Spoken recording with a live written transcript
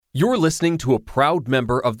You're listening to a proud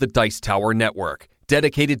member of the Dice Tower Network,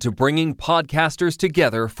 dedicated to bringing podcasters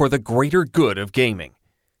together for the greater good of gaming.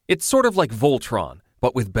 It's sort of like Voltron,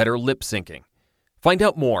 but with better lip syncing. Find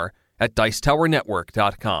out more at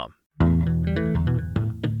Dicetowernetwork.com.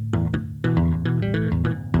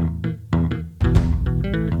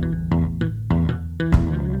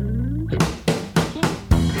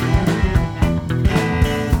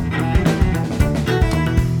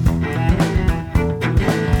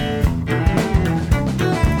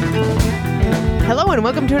 Hello and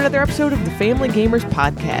welcome to another episode of the Family Gamers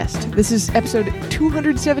Podcast. This is episode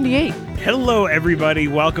 278. Hello, everybody.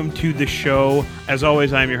 Welcome to the show. As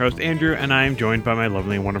always, I'm your host, Andrew, and I'm joined by my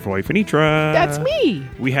lovely and wonderful wife, Anitra. That's me.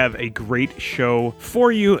 We have a great show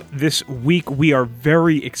for you this week. We are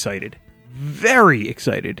very excited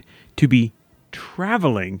to be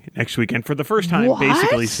traveling next weekend for the first time,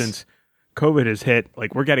 basically, since COVID has hit.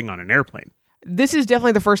 Like, we're getting on an airplane. This is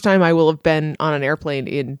definitely the first time I will have been on an airplane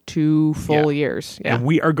in 2 full years. Yeah. And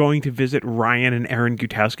we are going to visit Ryan and Aaron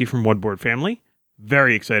Gutowski from One Board Family.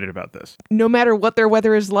 Very excited about this. No matter what their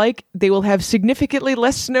weather is like, they will have significantly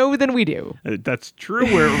less snow than we do. That's true.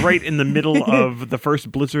 We're right in the middle of the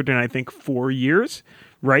first blizzard in, I think, 4 years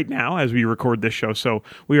right now as we record this show. So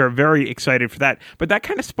we are very excited for that. But that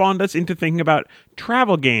kind of spawned us into thinking about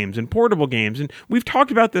travel games and portable games. And we've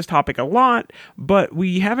talked about this topic a lot, but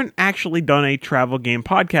we haven't actually done a travel game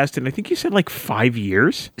podcast in, I think you said, like 5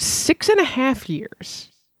 years? 6.5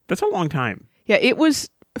 years. That's a long time. Yeah, it was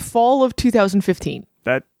fall of 2015.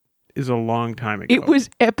 That is a long time ago. It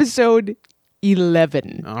was episode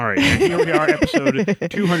 11. All right. And here we are, episode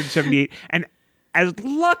 278. And as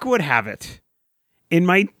luck would have it, in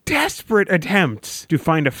my desperate attempts to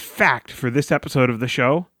find a fact for this episode of the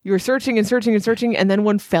show, You were searching and searching and searching, and then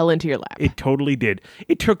one fell into your lap. It totally did.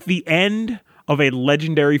 It took the end of a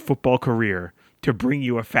legendary football career to bring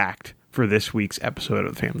you a fact for this week's episode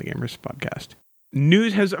of the Family Gamers Podcast.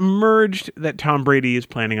 News has emerged that Tom Brady is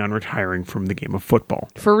planning on retiring from the game of football.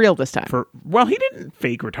 For real this time. Well, he didn't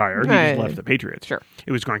fake retire. He just left the Patriots. Sure.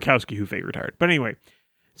 It was Gronkowski who fake retired. But anyway,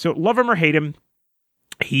 so love him or hate him,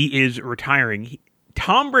 he is retiring.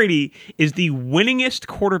 Tom Brady is the winningest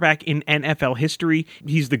quarterback in NFL history.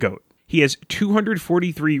 He's the GOAT. He has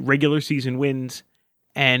 243 regular season wins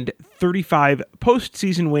and 35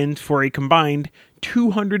 postseason wins for a combined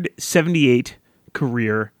 278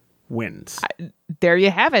 career wins. There you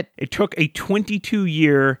have it. It took a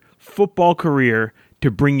 22-year football career to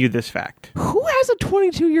bring you this fact. Who has a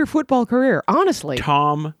 22-year football career, honestly?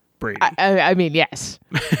 Tom Brady. I mean, yes.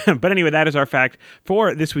 But anyway, that is our fact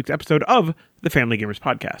for this week's episode of the Family Gamers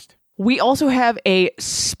Podcast. We also have a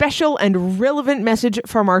special and relevant message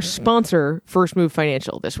from our sponsor, First Move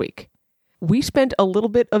Financial, this week. We spent a little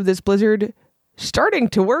bit of this blizzard starting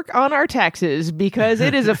to work on our taxes because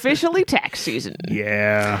it is officially tax season.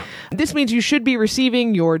 Yeah. This means you should be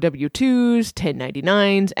receiving your W-2s,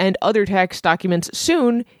 1099s, and other tax documents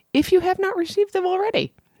soon if you have not received them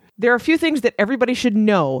already. There are a few things that everybody should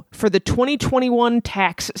know for the 2021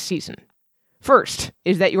 tax season. First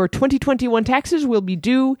is that your 2021 taxes will be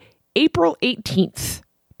due April 18th,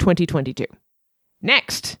 2022.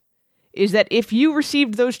 Next is that if you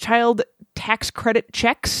received those child tax credit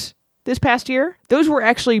checks this past year, those were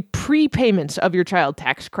actually prepayments of your child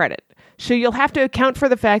tax credit. So you'll have to account for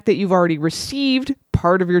the fact that you've already received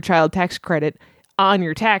part of your child tax credit on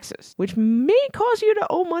your taxes, which may cause you to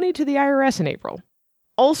owe money to the IRS in April.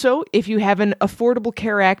 Also, if you have an Affordable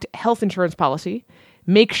Care Act health insurance policy,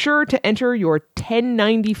 make sure to enter your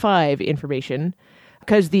 1095 information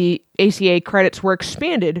because the ACA credits were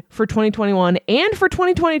expanded for 2021 and for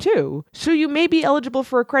 2022, so you may be eligible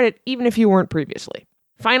for a credit even if you weren't previously.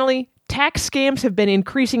 Finally, tax scams have been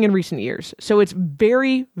increasing in recent years, so it's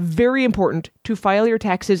very, very important to file your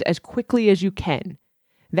taxes as quickly as you can.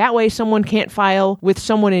 That way, someone can't file with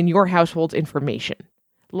someone in your household's information,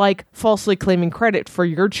 like falsely claiming credit for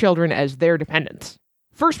your children as their dependents.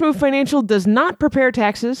 First Move Financial does not prepare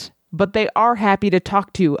taxes, but they are happy to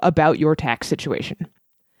talk to you about your tax situation.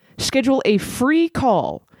 Schedule a free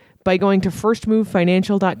call by going to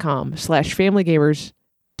firstmovefinancial.com/familygamers.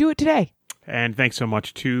 Do it today. And thanks so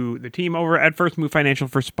much to the team over at First Move Financial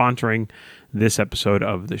for sponsoring this episode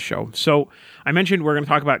of the show. So I mentioned we're going to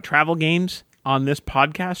talk about travel games on this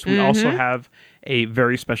podcast. We also have a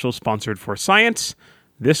very special Sponsored for Science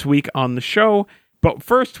this week on the show. But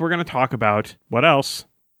first, we're going to talk about what else?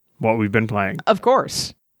 What we've been playing. Of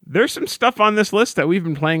course. There's some stuff on this list that we've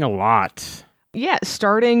been playing a lot. Yeah,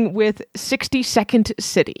 starting with 60 Second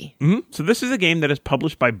City. So this is a game that is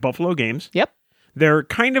published by Buffalo Games. Yep. They're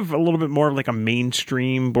kind of a little bit more like a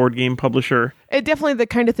mainstream board game publisher. Definitely the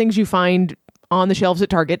kind of things you find on the shelves at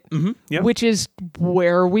Target, Yep. which is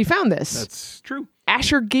where we found this. That's true.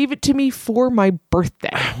 Asher gave it to me for my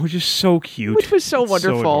birthday. Which is so cute. Which was so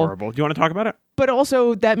wonderful. So adorable. Do you want to talk about it? But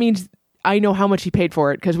also, that means I know how much he paid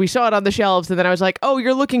for it because we saw it on the shelves, and then I was like, oh,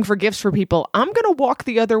 you're looking for gifts for people. I'm going to walk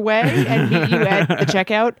the other way and meet you at the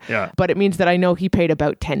checkout. Yeah. But it means that I know he paid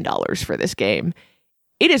about $10 for this game.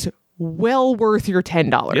 It is well worth your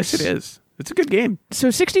 $10. Yes, it is. It's a good game.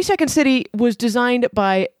 So 60 Second City was designed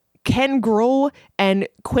by Ken Grohl and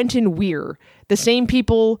Quentin Weir, the same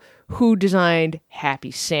people who designed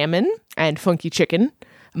Happy Salmon and Funky Chicken,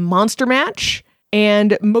 Monster Match,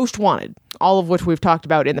 and Most Wanted, all of which we've talked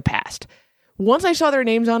about in the past. Once I saw their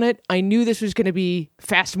names on it, I knew this was going to be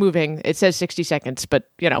fast-moving. It says 60 seconds, but,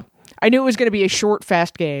 I knew it was going to be a short,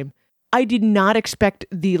 fast game. I did not expect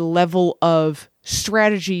the level of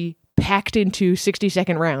strategy packed into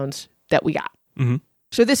 60-second rounds that we got. Mm-hmm.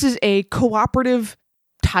 So this is a cooperative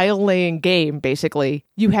tile-laying game, basically.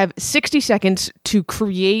 You have 60 seconds to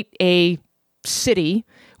create a city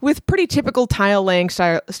with pretty typical tile-laying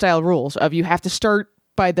style rules of you have to start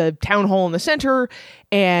by the town hall in the center,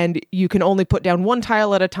 and you can only put down one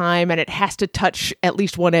tile at a time, and it has to touch at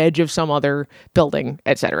least one edge of some other building,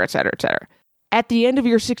 etc., etc., etc. At the end of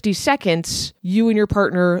your 60 seconds, you and your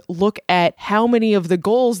partner look at how many of the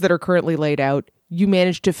goals that are currently laid out you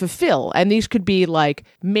manage to fulfill. And these could be like,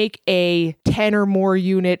 make a 10 or more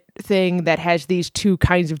unit thing that has these two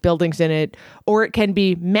kinds of buildings in it, or it can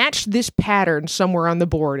be match this pattern somewhere on the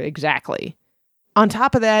board exactly. On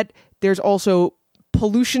top of that, there's also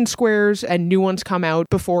pollution squares, and new ones come out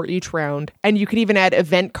before each round. And you can even add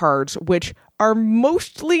event cards, which are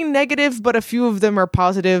mostly negative, but a few of them are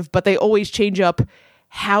positive, but they always change up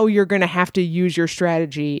how you're going to have to use your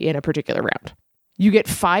strategy in a particular round. You get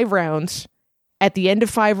 5 rounds. At the end of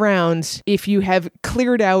 5 rounds, if you have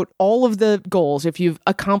cleared out all of the goals, if you've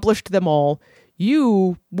accomplished them all,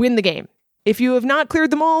 you win the game. If you have not cleared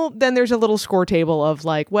them all, then there's a little score table of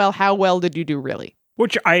like, well, how well did you do really?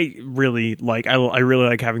 Which I really like. I really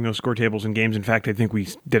like having those score tables in games. In fact, I think we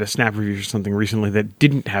did a snap review or something recently that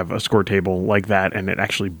didn't have a score table like that, and it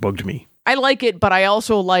actually bugged me. I like it, but I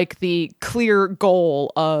also like the clear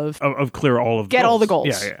goal of clear all of the get goals. all the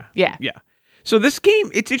goals. Yeah. So this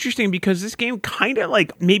game, it's interesting because this game kind of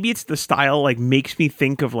like, maybe it's the style, like makes me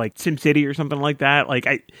think of like SimCity or something like that. Like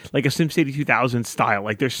a SimCity 2000 style.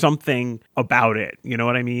 Like there's something about it, you know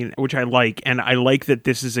what I mean? Which I like. And I like that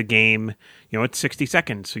this is a game, it's 60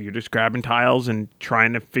 seconds. So you're just grabbing tiles and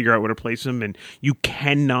trying to figure out where to place them. And you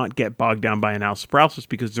cannot get bogged down by analysis paralysis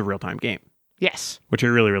because it's a real-time game. Yes. Which I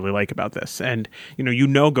really, really like about this. And,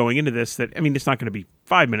 going into this that, it's not going to be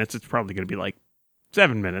 5 minutes. It's probably going to be like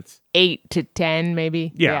 7 minutes. 8 to 10,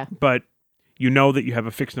 maybe. Yeah. But you know that you have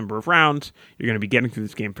a fixed number of rounds. You're going to be getting through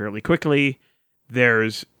this game fairly quickly.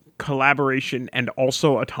 There's collaboration and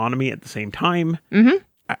also autonomy at the same time. Mm-hmm.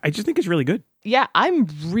 I just think it's really good. Yeah, I'm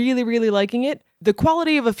really, really liking it. The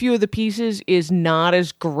quality of a few of the pieces is not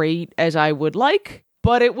as great as I would like,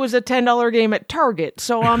 but it was a $10 game at Target,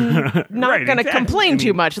 so I'm not going to complain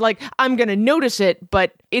too much. Like, I'm going to notice it,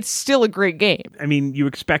 but it's still a great game. You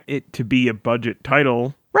expect it to be a budget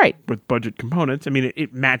title. Right. With budget components.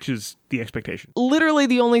 It matches the expectation. Literally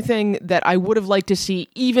the only thing that I would have liked to see,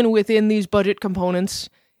 even within these budget components,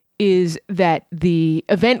 is that the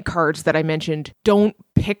event cards that I mentioned don't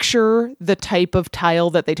picture the type of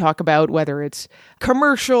tile that they talk about, whether it's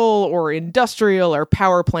commercial or industrial or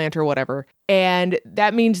power plant or whatever. And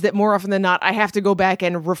that means that more often than not, I have to go back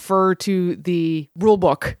and refer to the rule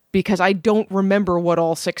book because I don't remember what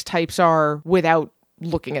all 6 types are without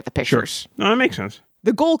looking at the pictures. Sure. No, that makes sense.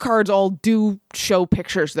 The goal cards all do show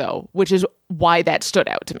pictures, though, which is why that stood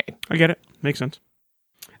out to me. I get it. Makes sense.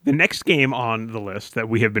 The next game on the list that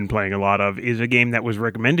we have been playing a lot of is a game that was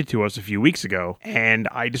recommended to us a few weeks ago, and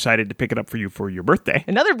I decided to pick it up for you for your birthday.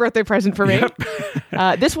 Another birthday present for me.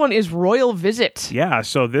 Yep. This one is Royal Visit. Yeah,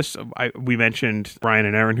 so we mentioned Brian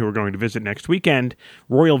and Aaron who were going to visit next weekend.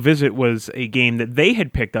 Royal Visit was a game that they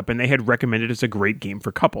had picked up and they had recommended as a great game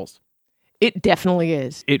for couples. It definitely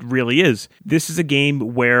is. It really is. This is a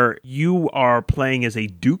game where you are playing as a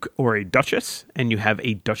duke or a duchess, and you have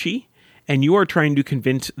a duchy. And you are trying to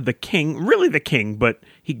convince the king, really the king, but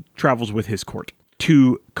he travels with his court,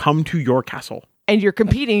 to come to your castle. And you're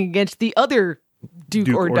competing against the other Duke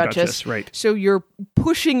or Duchess. Right. So you're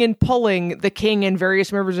pushing and pulling the king and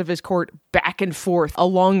various members of his court back and forth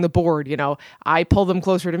along the board. I pull them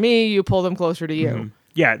closer to me, you pull them closer to you. Mm-hmm.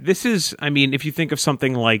 Yeah, this is, I mean, if you think of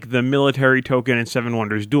something like the military token in Seven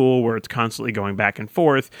Wonders Duel, where it's constantly going back and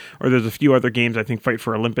forth, or there's a few other games, I think Fight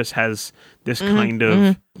for Olympus has this kind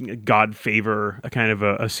of God favor, a kind of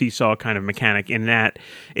a seesaw kind of mechanic in that.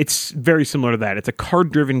 It's very similar to that. It's a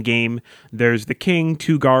card-driven game. There's the king,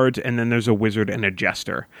 2 guards, and then there's a wizard and a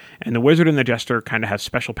jester. And the wizard and the jester kind of have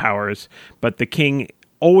special powers, but the king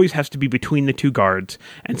always has to be between the 2 guards.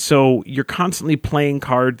 And so you're constantly playing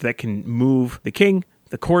cards that can move the king,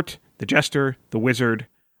 the court, the jester, the wizard,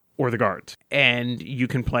 or the guards. And you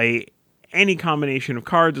can play any combination of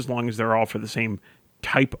cards as long as they're all for the same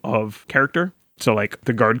type of character. So like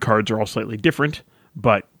the guard cards are all slightly different,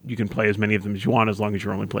 but you can play as many of them as you want as long as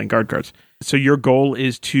you're only playing guard cards. So your goal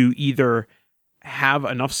is to either have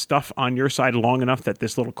enough stuff on your side long enough that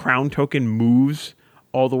this little crown token moves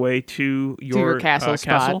all the way to your castle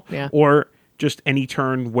spot, yeah. Or just any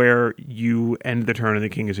turn where you end the turn and the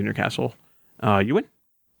king is in your castle, you win.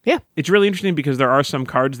 Yeah. It's really interesting because there are some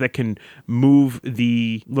cards that can move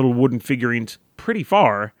the little wooden figurines pretty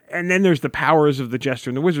far. And then there's the powers of the jester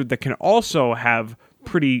and the wizard that can also have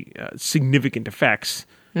pretty significant effects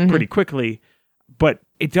pretty quickly. But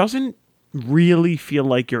it doesn't really feel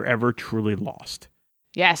like you're ever truly lost.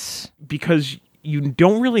 Yes. Because you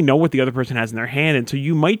don't really know what the other person has in their hand. And so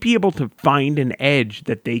you might be able to find an edge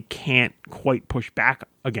that they can't quite push back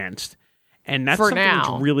against. And that's something that's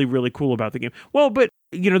really, really cool about the game. Well, but,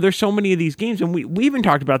 there's so many of these games, and we even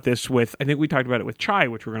talked about this with, I think we talked about it with Chai,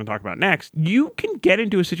 which we're going to talk about next. You can get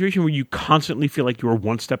into a situation where you constantly feel like you are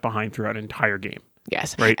one step behind throughout an entire game.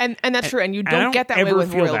 Yes. Right. And that's true. And you don't get that way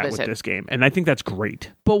with Royal Visit. With this game. And I think that's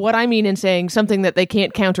great. But what I mean in saying something that they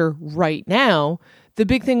can't counter right now, the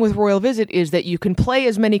big thing with Royal Visit is that you can play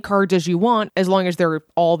as many cards as you want as long as they're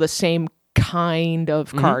all the same kind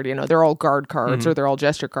of card. They're all guard cards or they're all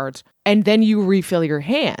gesture cards. And then you refill your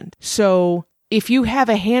hand. So if you have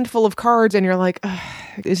a handful of cards and you're like,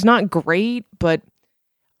 it's not great, but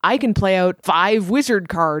I can play out 5 wizard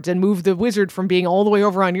cards and move the wizard from being all the way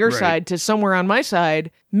over on your side to somewhere on my side.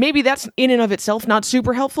 Maybe that's in and of itself not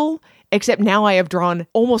super helpful, except now I have drawn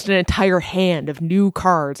almost an entire hand of new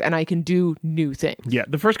cards and I can do new things. Yeah,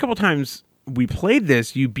 the first couple times we played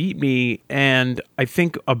this, you beat me, and I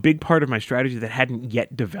think a big part of my strategy that hadn't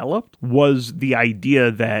yet developed was the idea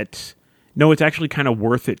that no, it's actually kind of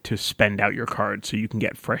worth it to spend out your cards so you can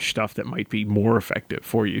get fresh stuff that might be more effective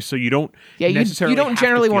for you. So you don't necessarily you don't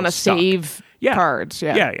generally want to stuck. save cards.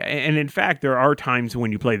 Yeah. And in fact, there are times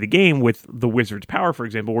when you play the game with the Wizard's Power, for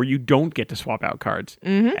example, where you don't get to swap out cards.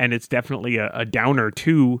 And it's definitely a downer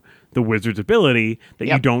to the Wizard's ability that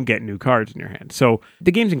you don't get new cards in your hand. So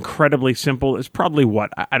the game's incredibly simple. It's probably,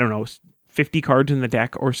 I don't know, 50 cards in the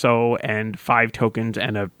deck or so, and 5 tokens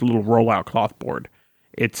and a little rollout cloth board.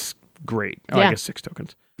 It's great. I guess 6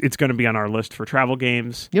 tokens. It's going to be on our list for travel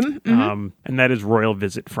games. And that is Royal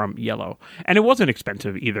Visit from Yellow. And it wasn't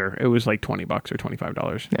expensive either. It was like $20 or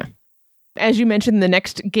 $25. Yeah. As you mentioned, the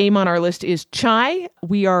next game on our list is Chai.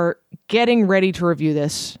 We are getting ready to review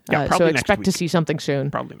this. So expect to see something soon.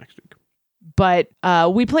 Probably next week. But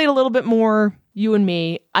we played a little bit more, you and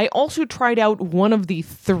me. I also tried out one of the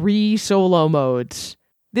 3 solo modes.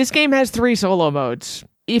 This game has 3 solo modes.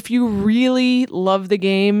 If you really love the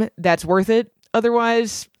game, that's worth it.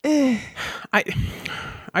 Otherwise, I've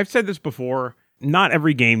said this before. Not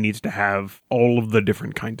every game needs to have all of the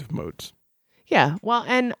different kinds of modes. Yeah, well,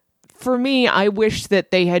 and for me, I wish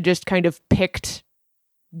that they had just kind of picked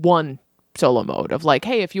one solo mode of like,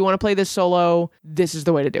 hey, if you want to play this solo, this is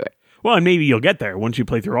the way to do it. Well, and maybe you'll get there once you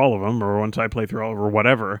play through all of them, or once I play through all of them, or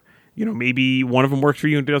whatever. Maybe one of them works for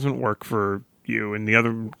you and it doesn't work for you, and the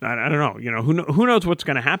other, I don't know. Who knows what's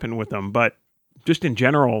going to happen with them? But just in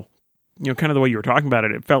general, kind of the way you were talking about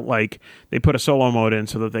it, it felt like they put a solo mode in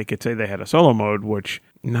so that they could say they had a solo mode, which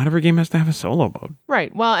not every game has to have a solo mode.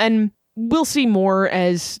 Right. Well, and we'll see more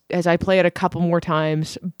as I play it a couple more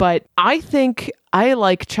times. But I think I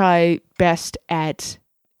like Chai best at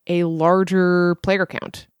a larger player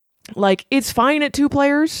count. Like, it's fine at 2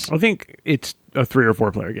 players. I think it's a 3 or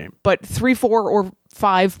 4 player game. But 3, 4, or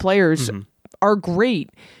 5 players are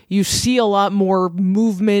great. You see a lot more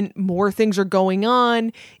movement, more things are going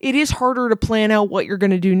on. It is harder to plan out what you're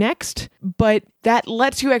going to do next, but that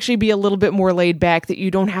lets you actually be a little bit more laid back, that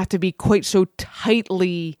you don't have to be quite so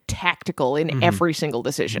tightly tactical in every single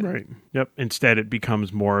decision. Right. Yep. Instead, it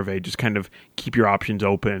becomes more of a just kind of keep your options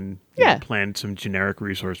open, plan some generic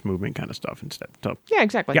resource movement kind of stuff instead. So, yeah,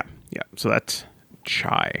 exactly. Yeah. So that's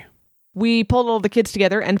Chai. We pulled all the kids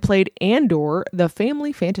together and played Andor, the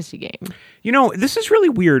family fantasy game. This is really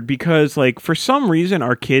weird because, for some reason,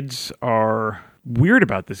 our kids are weird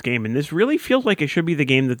about this game, and this really feels like it should be the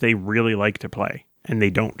game that they really like to play. and they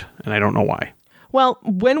don't, and I don't know why. Well,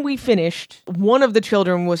 when we finished, one of the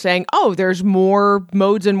children was saying, oh, there's more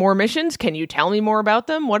modes and more missions. Can you tell me more about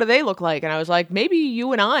them? What do they look like? And I was like, maybe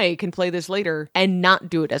you and I can play this later and not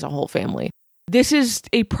do it as a whole family. This is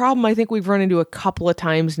a problem I think we've run into a couple of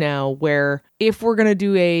times now, where if we're going to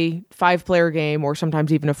do a 5-player game or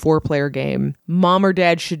sometimes even a 4-player game, mom or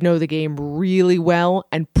dad should know the game really well,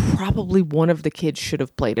 and probably one of the kids should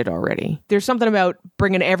have played it already. There's something about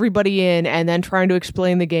bringing everybody in and then trying to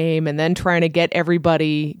explain the game and then trying to get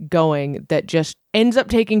everybody going that just ends up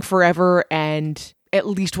taking forever, and at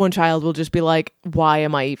least one child will just be like, why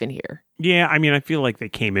am I even here? Yeah, I mean, I feel like they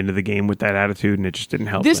came into the game with that attitude, and it just didn't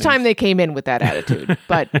help. This time they came in with that attitude,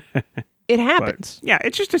 but it happens. But, yeah,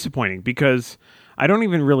 it's just disappointing because I don't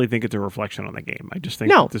even really think it's a reflection on the game. I just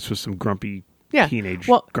think that this was some grumpy teenage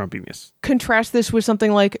grumpiness. Contrast this with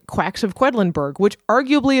something like Quacks of Quedlinburg, which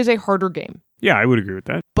arguably is a harder game. Yeah, I would agree with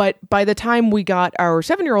that. But by the time we got our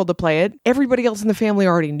 7-year-old to play it, everybody else in the family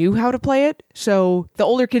already knew how to play it. So the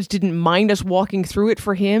older kids didn't mind us walking through it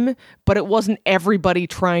for him, but it wasn't everybody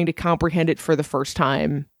trying to comprehend it for the first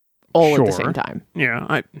time all at the same time. Yeah,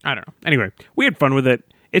 I don't know. Anyway, we had fun with it.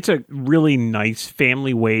 It's a really nice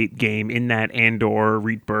family weight game in that Andor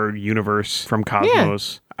Rietberg universe from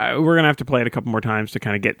Cosmos. We're going to have to play it a couple more times to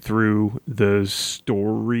kind of get through the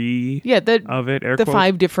story of it. The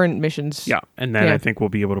 5 different missions. Yeah, and then I think we'll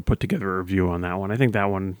be able to put together a review on that one. I think that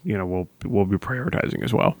one, we'll be prioritizing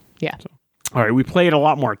as well. Yeah. So, all right, we played a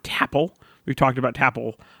lot more Tapple. We've talked about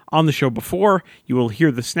Tapple on the show before. You will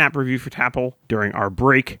hear the snap review for Tapple during our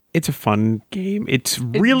break. It's a fun game. It's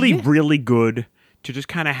really, really good to just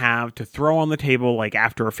kind of have to throw on the table like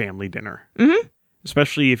after a family dinner. Mm-hmm.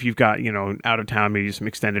 Especially if you've got, out of town, maybe some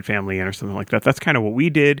extended family in or something like that. That's kind of what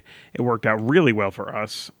we did. It worked out really well for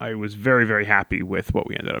us. I was very, very happy with what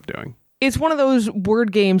we ended up doing. It's one of those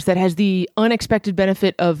word games that has the unexpected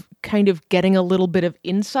benefit of kind of getting a little bit of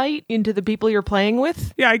insight into the people you're playing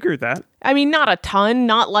with. Yeah, I agree with that. I mean, not a ton,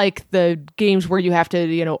 not like the games where you have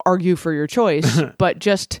to, argue for your choice, but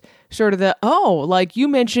just sort of like you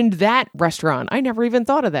mentioned that restaurant. I never even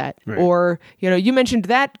thought of that. Right. Or, you mentioned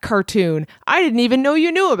that cartoon. I didn't even know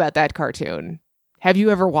you knew about that cartoon. Have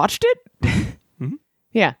you ever watched it? Mm-hmm.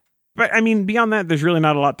 Yeah. But, I mean, beyond that, there's really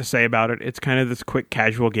not a lot to say about it. It's kind of this quick,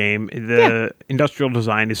 casual game. The industrial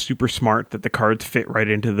design is super smart that the cards fit right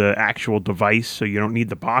into the actual device, so you don't need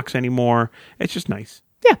the box anymore. It's just nice.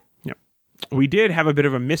 Yeah. Yep. We did have a bit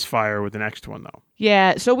of a misfire with the next one, though.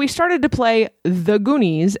 Yeah, so we started to play The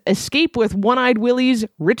Goonies, Escape with One-Eyed Willie's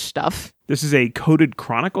Rich Stuff. This is a Coded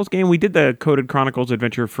Chronicles game. We did the Coded Chronicles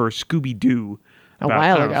adventure for Scooby-Doo. A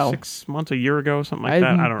while ago. 6 months, a year ago, something like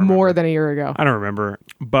that. I don't remember. More than a year ago. I don't remember.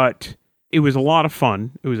 But it was a lot of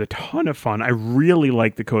fun. It was a ton of fun. I really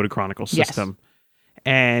liked the Coded Chronicles system. Yes.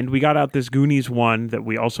 And we got out this Goonies one that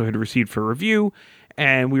we also had received for review.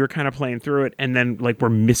 And we were kind of playing through it. And then we're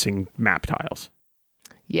missing map tiles.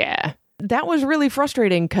 Yeah. That was really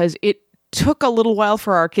frustrating because it took a little while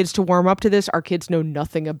for our kids to warm up to this. Our kids know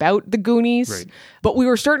nothing about the Goonies, right. But we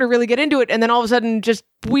were starting to really get into it. And then all of a sudden,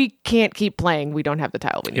 we can't keep playing. We don't have the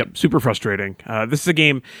tile we need. Yep, super frustrating. This is a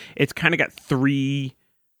game, it's kind of got 3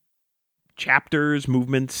 chapters,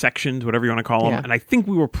 movements, sections, whatever you want to call them. And I think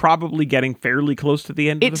we were probably getting fairly close to the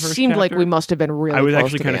end of the first chapter. It seemed like we must have been really close to the end. I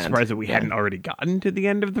was actually kind of surprised that we hadn't already gotten to the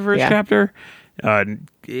end of the first chapter.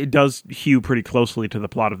 It does hew pretty closely to the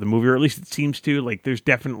plot of the movie, or at least it seems to. There's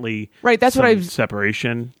definitely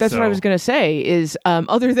separation. That's what I was going to say is,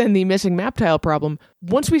 other than the missing map tile problem,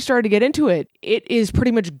 once we started to get into it, it is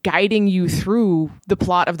pretty much guiding you through the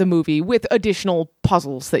plot of the movie with additional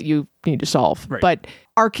puzzles that you need to solve. Right. But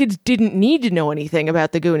our kids didn't need to know anything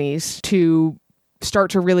about the Goonies to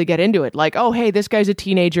start to really get into it. Like, oh, hey, this guy's a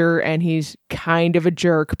teenager and he's kind of a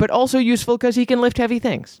jerk, but also useful because he can lift heavy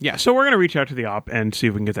things. Yeah, so we're going to reach out to the op and see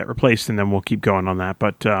if we can get that replaced, and then we'll keep going on that.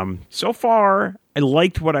 But so far, I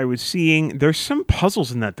liked what I was seeing. There's some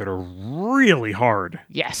puzzles in that are really hard.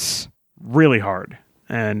 Yes. Really hard.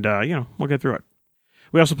 And, we'll get through it.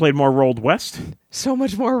 We also played more Rolled West. So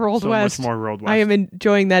much more Rolled West. So much more Rolled West. I am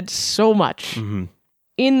enjoying that so much. Mm-hmm.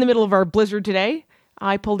 In the middle of our blizzard today,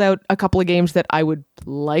 I pulled out a couple of games that I would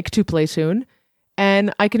like to play soon,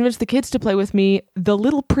 and I convinced the kids to play with me The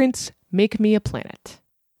Little Prince, Make Me a Planet.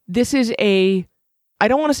 This is I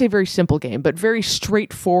don't want to say very simple game, but very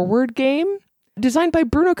straightforward game, designed by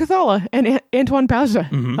Bruno Cathala and Antoine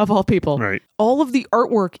Pauza, of all people. Right. All of the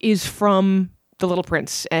artwork is from The Little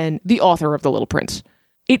Prince and the author of The Little Prince.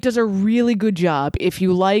 It does a really good job. If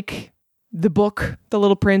you like the book, The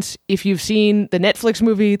Little Prince, if you've seen the Netflix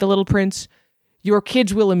movie, The Little Prince, your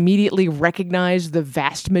kids will immediately recognize the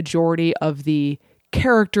vast majority of the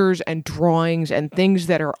characters and drawings and things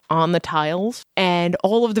that are on the tiles. And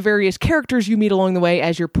all of the various characters you meet along the way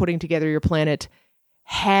as you're putting together your planet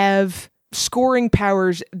have scoring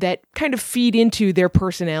powers that kind of feed into their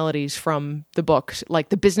personalities from the books. Like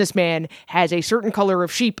the businessman has a certain color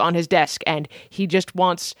of sheep on his desk, and he just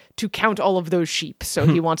wants to count all of those sheep. So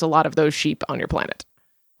he wants a lot of those sheep on your planet.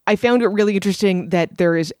 I found it really interesting that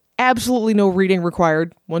there is absolutely no reading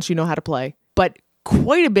required once you know how to play, but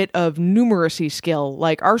quite a bit of numeracy skill.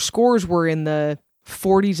 Like our scores were in the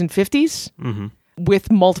 40s and 50s with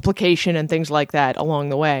multiplication and things like that along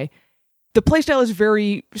the way. The playstyle is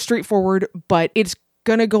very straightforward, but it's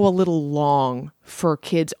going to go a little long for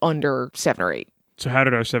kids under 7 or 8. So how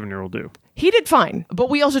did our 7-year-old do? He did fine, but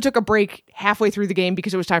we also took a break halfway through the game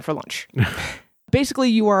because it was time for lunch. Basically,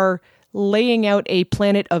 you are laying out a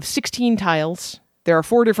planet of 16 tiles. There are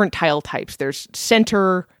 4 different tile types. There's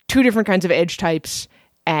center, 2 different kinds of edge types,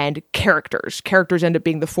 and characters. Characters end up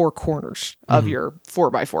being the 4 corners of your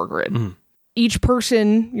 4x4 grid. Each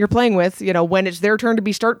person you're playing with, when it's their turn to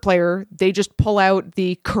be start player, they just pull out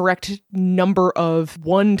the correct number of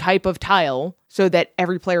one type of tile so that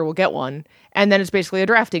every player will get one. And then it's basically a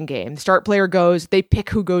drafting game. The start player goes, they pick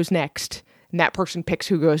who goes next, and that person picks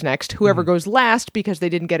who goes next. Whoever goes last, because they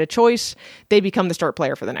didn't get a choice, they become the start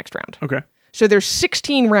player for the next round. Okay. So there's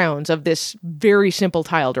 16 rounds of this very simple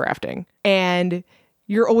tile drafting. And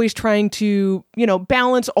you're always trying to,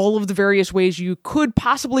 balance all of the various ways you could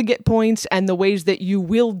possibly get points and the ways that you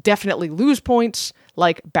will definitely lose points,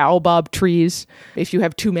 like baobab trees. If you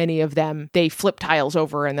have too many of them, they flip tiles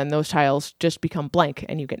over and then those tiles just become blank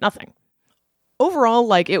and you get nothing.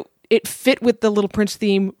 Overall, it fit with the Little Prince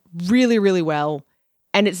theme really, really well.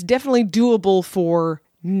 And it's definitely doable for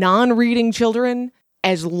non-reading children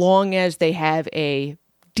as long as they have a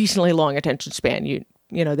decently long attention span.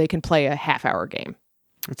 They can play a half-hour game.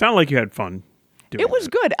 It sounded like you had fun doing it. Was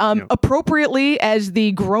good. Appropriately, as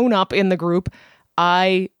the grown-up in the group,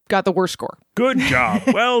 I got the worst score. Good job.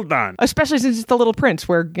 Well done. Especially since it's the Little Prince,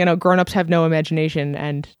 where, grown-ups have no imagination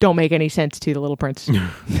and don't make any sense to the Little Prince.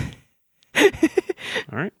 All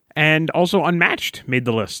right. And also Unmatched made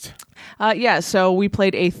the list. So we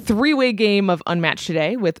played a 3-way game of Unmatched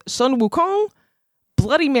today with Sun Wukong,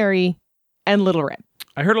 Bloody Mary, and Little Red.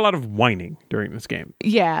 I heard a lot of whining during this game.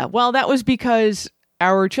 Yeah, well, that was because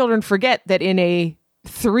our children forget that in a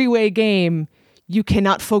 3-way game, you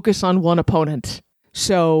cannot focus on one opponent.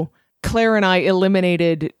 So Claire and I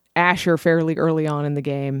eliminated Asher fairly early on in the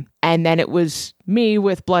game. And then it was me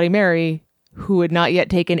with Bloody Mary, who had not yet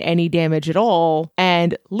taken any damage at all,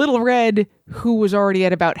 and Little Red, who was already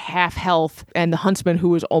at about half health, and the Huntsman, who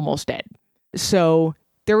was almost dead. So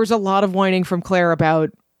there was a lot of whining from Claire about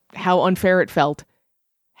how unfair it felt.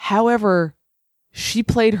 However, she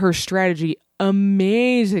played her strategy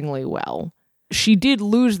amazingly well. She did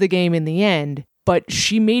lose the game in the end, but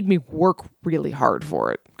she made me work really hard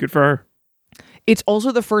for it. Good for her. It's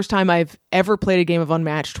also the first time I've ever played a game of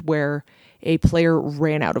Unmatched where a player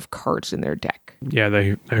ran out of cards in their deck. Yeah,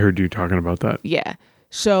 I heard you talking about that. Yeah.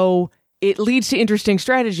 So it leads to interesting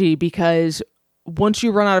strategy because once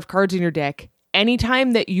you run out of cards in your deck,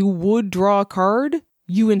 anytime that you would draw a card,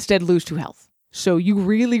 you instead lose 2 health. So you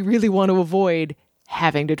really, really want to avoid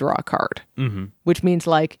having to draw a card, which means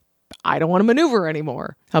I don't want to maneuver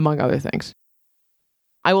anymore, among other things.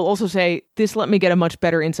 I will also say this let me get a much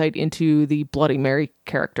better insight into the Bloody Mary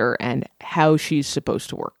character and how she's supposed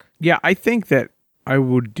to work. Yeah, I think that I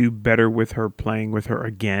would do better with her playing with her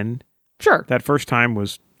again. Sure. That first time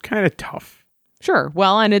was kind of tough. Sure.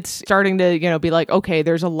 Well, and it's starting to, be like, okay,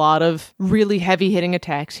 there's a lot of really heavy hitting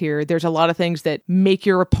attacks here. There's a lot of things that make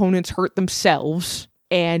your opponents hurt themselves.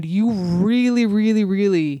 And you really, really,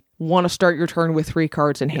 really want to start your turn with 3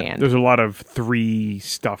 cards in hand. There's a lot of 3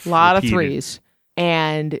 stuff. A lot of 3s.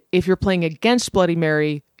 And if you're playing against Bloody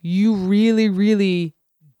Mary, you really, really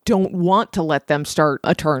don't want to let them start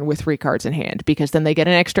a turn with 3 cards in hand because then they get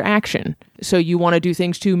an extra action. So you want to do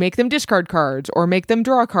things to make them discard cards or make them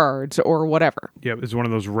draw cards or whatever. Yeah, it's one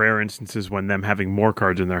of those rare instances when them having more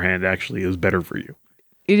cards in their hand actually is better for you.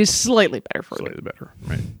 It is slightly better for you. Slightly better,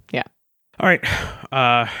 right. Yeah. All right. Do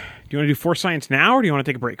you want to do For Science now or do you want to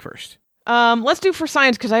take a break first? Let's do For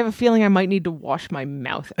Science because I have a feeling I might need to wash my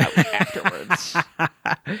mouth out afterwards.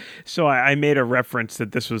 So I made a reference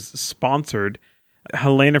that this was sponsored.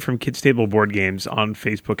 Helena from Kids Table Board Games on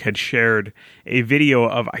Facebook had shared a video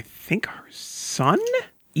of, I think, her son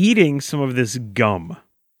eating some of this gum.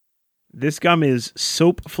 This gum is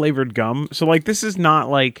soap-flavored gum. So, this is not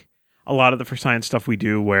like a lot of the For Science stuff we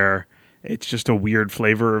do where it's just a weird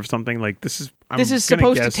flavor of something. This is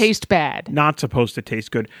supposed to taste bad. Not supposed to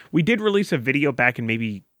taste good. We did release a video back in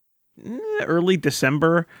maybe early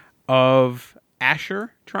December of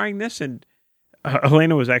Asher trying this, and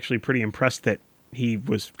Elena was actually pretty impressed that he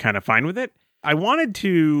was kind of fine with it. I wanted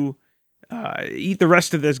to eat the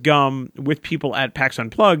rest of this gum with people at PAX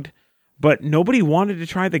Unplugged, but nobody wanted to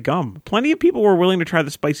try the gum. Plenty of people were willing to try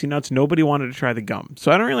the spicy nuts. Nobody wanted to try the gum.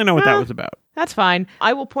 So I don't really know what that was about. That's fine.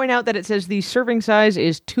 I will point out that it says the serving size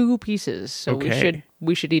is 2 pieces. So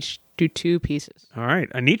we should each do 2 pieces. All right.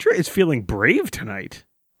 Anitra is feeling brave tonight.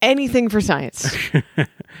 Anything for science.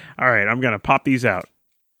 All right. I'm going to pop these out.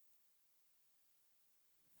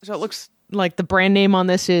 So it looks like the brand name on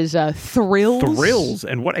this is Thrills. Thrills.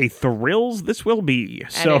 And what a Thrills this will be.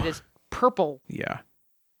 And so, it is purple. Yeah.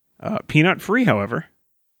 Peanut free, however.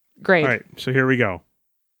 Great. All right. So here we go.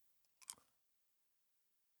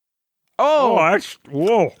 Oh, that's...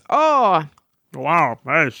 Whoa. Oh. Wow.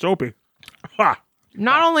 That is soapy. Ha.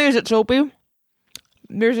 Not only is it soapy,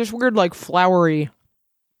 there's this weird, like, flowery...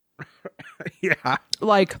 Yeah.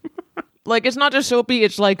 Like it's not just soapy,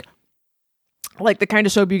 it's like the kind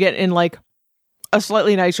of soap you get in, like, a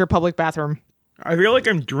slightly nicer public bathroom. I feel like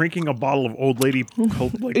I'm drinking a bottle of Old Lady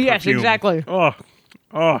like Yes, perfume. exactly. Oh.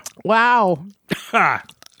 Wow. Ha.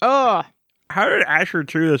 Oh. How did Asher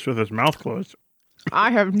chew this with his mouth closed?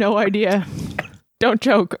 I have no idea. Don't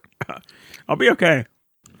choke. I'll be okay.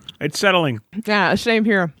 It's settling. Yeah, same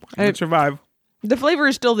here. I'll survive. The flavor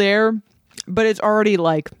is still there, but it's already,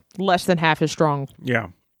 like, less than half as strong. Yeah.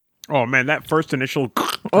 Oh, man, that first initial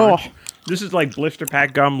crunch. Oh. This is like blister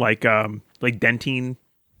pack gum, like Dentine,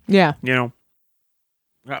 Yeah. you know.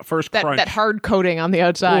 That first crunch. That hard coating on the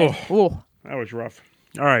outside. Oh. That was rough.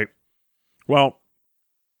 All right. Well,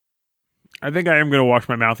 I think I am going to wash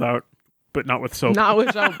my mouth out, but not with soap. Not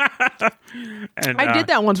with soap. And, I did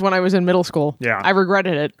that once when I was in middle school. Yeah. I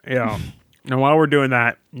regretted it. Yeah. And while we're doing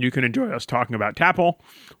that, you can enjoy us talking about Tapple.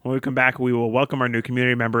 When we come back, we will welcome our new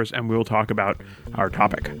community members, and we will talk about our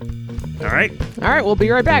topic. All right? All right, we'll be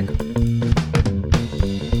right back.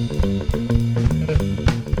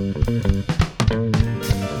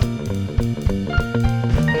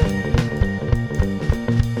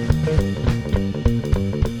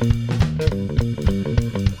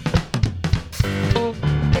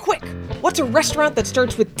 Quick, what's a restaurant that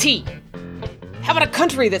starts with T? How about a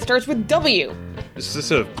country that starts with W? Is this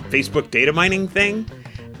a Facebook data mining thing?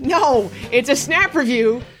 No, it's a snap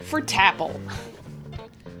review for Tapple.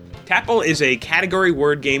 Tapple is a category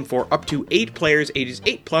word game for up to 8 players ages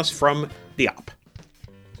 8 plus from the op.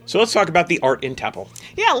 So let's talk about the art in Tapple.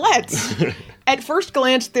 Yeah, let's. At first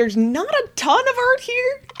glance, there's not a ton of art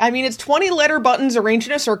here. I mean, it's 20 letter buttons arranged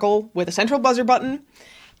in a circle with a central buzzer button,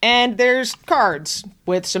 and there's cards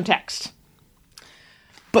with some text.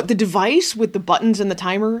 But the device with the buttons and the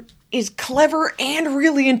timer is clever and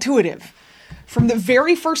really intuitive. From the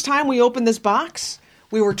very first time we opened this box,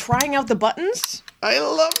 we were trying out the buttons. I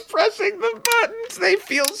love pressing the buttons. They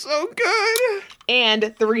feel so good.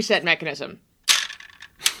 And the reset mechanism.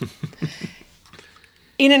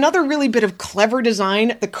 In another really bit of clever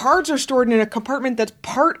design, the cards are stored in a compartment that's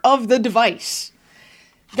part of the device.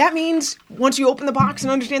 That means once you open the box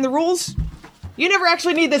and understand the rules, you never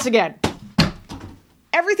actually need this again.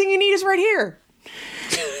 Everything you need is right here.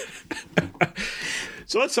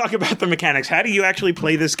 So let's talk about the mechanics. How do you actually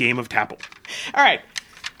play this game of Tapple? All right.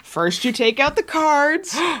 First, you take out the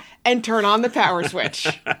cards and turn on the power switch.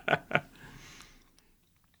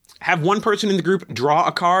 Have one person in the group draw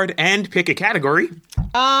a card and pick a category.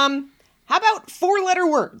 How about 4-letter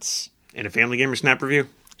words? In a Family Gamer Snap Review?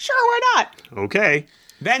 Sure, why not? Okay.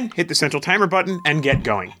 Then hit the central timer button and get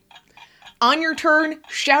going. On your turn,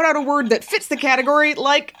 shout out a word that fits the category,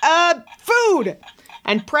 like, food,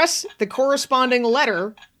 and press the corresponding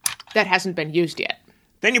letter that hasn't been used yet.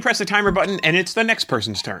 Then you press the timer button and it's the next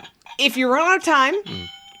person's turn. If you run out of time,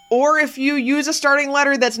 or if you use a starting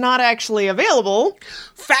letter that's not actually available...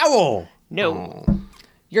 Foul! No.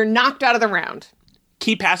 You're knocked out of the round.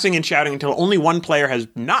 Keep passing and shouting until only one player has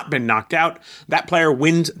not been knocked out. That player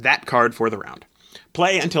wins that card for the round.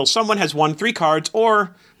 Play until someone has won 3 cards,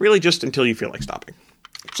 or really just until you feel like stopping.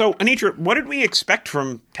 So, Anitra, what did we expect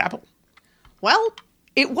from Tapple? Well,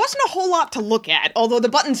 it wasn't a whole lot to look at, although the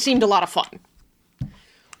buttons seemed a lot of fun.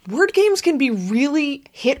 Word games can be really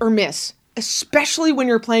hit or miss, especially when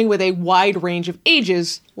you're playing with a wide range of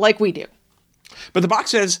ages like we do. But the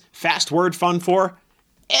box says fast word fun for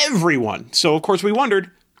everyone. So, of course, we wondered,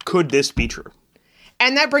 could this be true?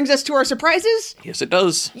 And that brings us to our surprises. Yes, it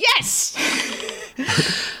does. Yes!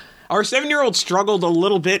 Our 7-year-old struggled a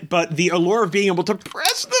little bit, but the allure of being able to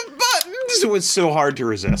press the buttons Bugs was so hard to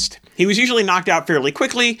resist. He was usually knocked out fairly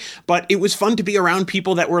quickly, but it was fun to be around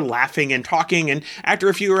people that were laughing and talking, and after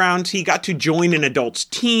a few rounds, he got to join an adult's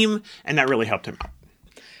team, and that really helped him out.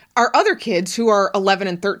 Our other kids, who are 11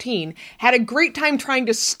 and 13, had a great time trying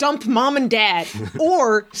to stump mom and dad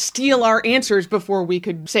or steal our answers before we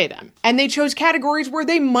could say them. And they chose categories where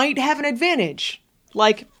they might have an advantage,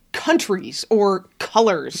 like countries or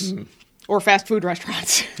colors or fast food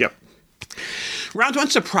restaurants. Yep. Rounds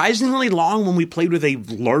went surprisingly long when we played with a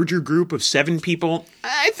larger group of 7 people.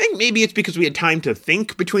 I think maybe it's because we had time to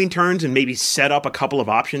think between turns and maybe set up a couple of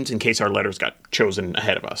options in case our letters got chosen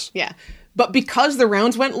ahead of us. Yeah. But because the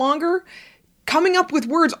rounds went longer, coming up with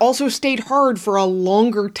words also stayed hard for a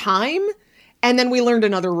longer time, and then we learned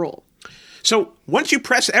another rule. So once you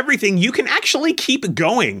press everything, you can actually keep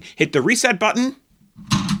going. Hit the reset button.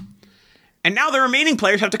 And now the remaining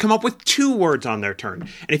players have to come up with 2 words on their turn.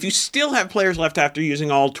 And if you still have players left after using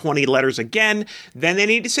all 20 letters again, then they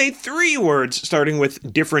need to say 3 words starting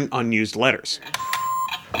with different unused letters.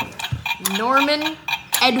 Norman,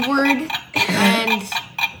 Edward, and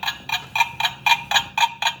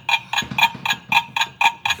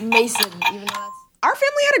Mason, even though that's... Our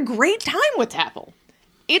family had a great time with Tapple.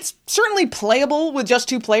 It's certainly playable with just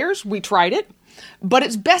 2 players. We tried it. But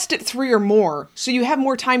it's best at 3 or more, so you have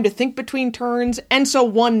more time to think between turns, and so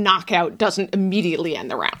one knockout doesn't immediately end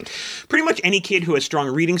the round. Pretty much any kid who has strong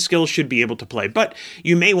reading skills should be able to play, but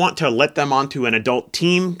you may want to let them onto an adult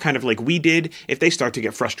team, kind of like we did, if they start to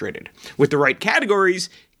get frustrated. With the right categories,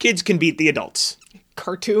 kids can beat the adults.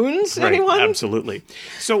 Cartoons, Right, anyone? absolutely.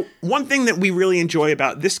 So one thing that we really enjoy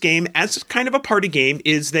about this game as kind of a party game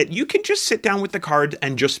is that you can just sit down with the cards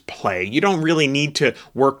and just play. You don't really need to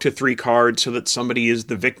work to 3 cards so that somebody is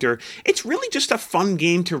the victor. It's really just a fun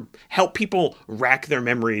game to help people rack their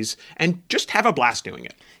memories and just have a blast doing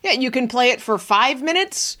it. Yeah, you can play it for 5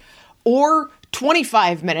 minutes, or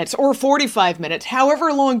 25 minutes, or 45 minutes,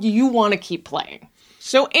 however long you want to keep playing.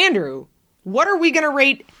 So, Andrew, what are we going to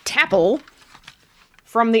rate Tapple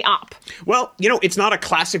from the op? Well, it's not a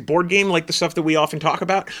classic board game like the stuff that we often talk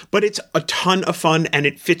about, but it's a ton of fun and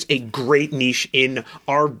it fits a great niche in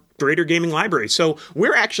our greater gaming library. So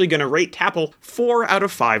we're actually going to rate Tapple 4 out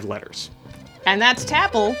of 5 letters. And that's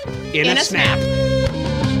Tapple In a snap.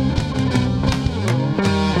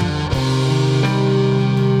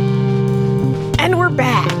 And we're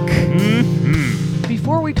back.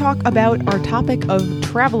 Before we talk about our topic of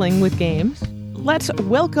traveling with games, let's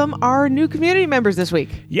welcome our new community members this week.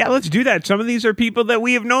 Yeah, let's do that. Some of these are people that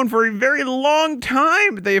we have known for a very long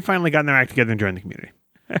time, but they have finally gotten their act together and joined the community.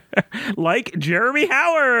 Like Jeremy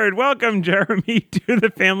Howard. Welcome, Jeremy, to the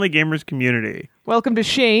Family Gamers community. Welcome to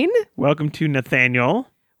Shane. Welcome to Nathaniel.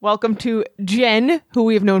 Welcome to Jen, who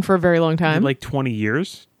we have known for a very long time. Like 20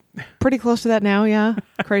 years. Pretty close to that now, yeah.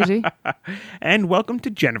 Crazy. And welcome to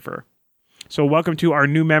Jennifer. So welcome to our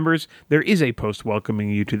new members. There is a post welcoming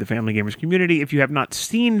you to the Family Gamers community. If you have not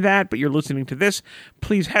seen that, but you're listening to this,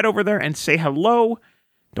 please head over there and say hello.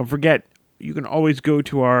 Don't forget, you can always go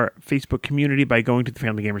to our Facebook community by going to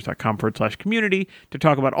thefamilygamers.com/community to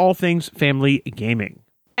talk about all things family gaming.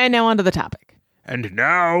 And now on to the topic. And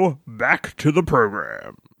now, back to the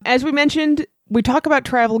program. As we mentioned, we talk about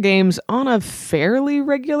travel games on a fairly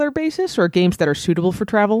regular basis, or games that are suitable for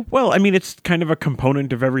travel. Well, I mean, it's kind of a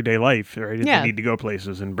component of everyday life, right? Yeah. You need to go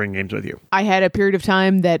places and bring games with you. I had a period of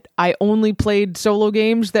time that I only played solo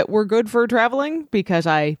games that were good for traveling because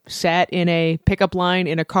I sat in a pickup line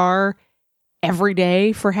in a car every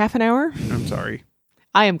day for half an hour. I'm sorry.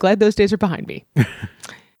 I am glad those days are behind me.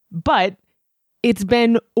 But it's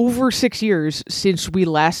been over 6 years since we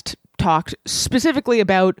last talked specifically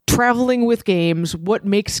about traveling with games, what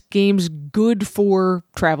makes games good for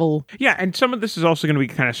travel. Yeah, and some of this is also going to be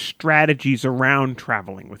kind of strategies around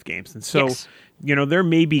traveling with games. And so, Yes. There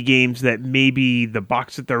may be games that maybe the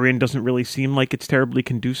box that they're in doesn't really seem like it's terribly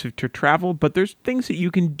conducive to travel, but there's things that you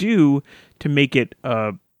can do to make it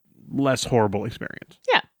a less horrible experience.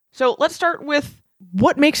 Yeah. So let's start with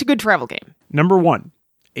what makes a good travel game. Number 1,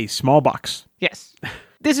 a small box. Yes.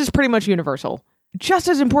 This is pretty much universal. Just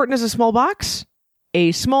as important as a small box,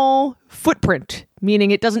 a small footprint,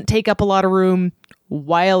 meaning it doesn't take up a lot of room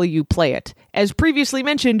while you play it. As previously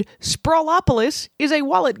mentioned, Sprawlopolis is a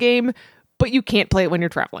wallet game, but you can't play it when you're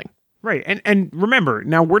traveling. Right. And remember,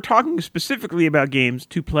 now we're talking specifically about games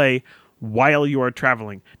to play while you are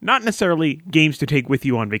traveling, not necessarily games to take with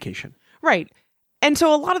you on vacation. Right. And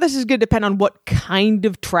so a lot of this is going to depend on what kind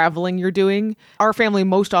of traveling you're doing. Our family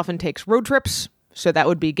most often takes road trips, so that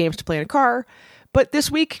would be games to play in a car. But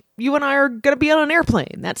this week, you and I are going to be on an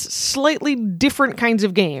airplane. That's slightly different kinds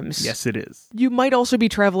of games. Yes, it is. You might also be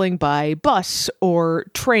traveling by bus or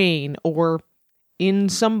train or in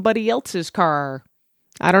somebody else's car.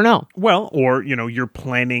 I don't know. Well, or, you're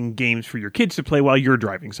planning games for your kids to play while you're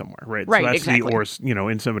driving somewhere, right? Right, so that's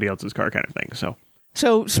exactly. in somebody else's car kind of thing.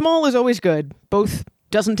 So small is always good. Both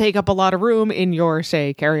doesn't take up a lot of room in your,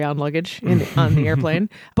 say, carry-on luggage on the airplane,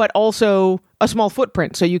 but also a small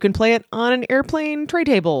footprint, so you can play it on an airplane tray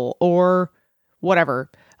table or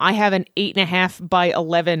whatever. I have an 8.5 by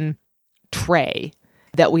 11 tray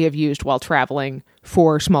that we have used while traveling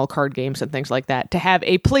for small card games and things like that, to have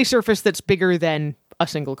a play surface that's bigger than a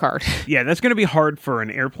single card. Yeah, that's going to be hard for an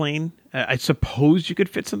airplane. I suppose you could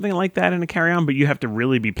fit something like that in a carry-on, but you have to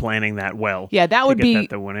really be planning that well. Yeah, that would be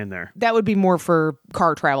that one in there. That would be more for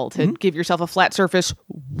car travel, to give yourself a flat surface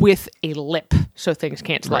with a lip so things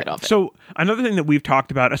can't slide off it. So another thing that we've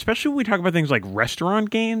talked about, especially when we talk about things like restaurant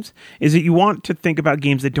games, is that you want to think about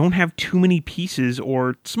games that don't have too many pieces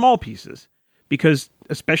or small pieces. Because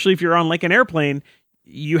especially if you're on like an airplane,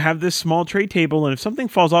 you have this small tray table, and if something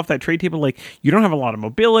falls off that tray table, like, you don't have a lot of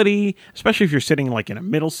mobility, especially if you're sitting like in a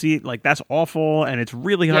middle seat, like, that's awful, and it's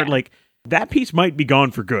really hard. Yeah. Like, that piece might be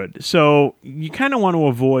gone for good. So you kind of want to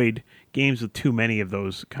avoid games with too many of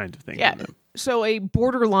those kinds of things. Yeah. In them. So a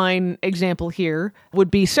borderline example here would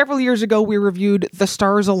be several years ago we reviewed The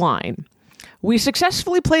Stars Align. We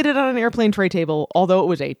successfully played it on an airplane tray table, although it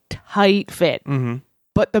was a tight fit. Mm-hmm.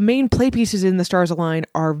 But the main play pieces in The Stars Align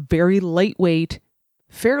are very lightweight,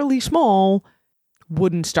 fairly small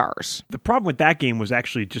wooden stars. The problem with that game was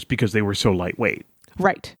actually just because they were so lightweight.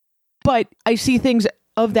 Right. But I see things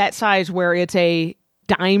of that size where it's a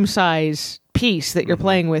dime size piece that you're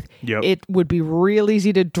playing with. Yep. It would be real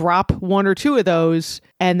easy to drop one or two of those,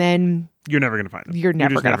 and then You're never going to find them. You're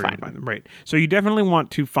never just gonna never find gonna them. Right. So you definitely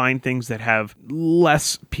want to find things that have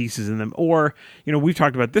less pieces in them. Or, we've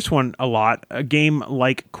talked about this one a lot. A game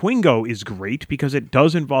like Quingo is great because it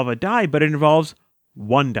does involve a die, but it involves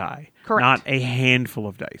one die. Correct. Not a handful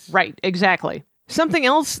of dice. Right, exactly. Something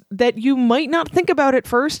else that you might not think about at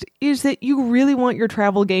first is that you really want your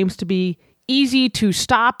travel games to be easy to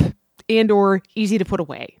stop and or easy to put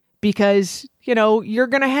away. Because, you're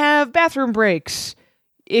going to have bathroom breaks.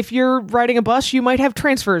 If you're riding a bus, you might have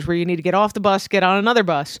transfers where you need to get off the bus, get on another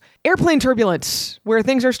bus. Airplane turbulence, where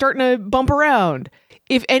things are starting to bump around.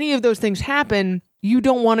 If any of those things happen, you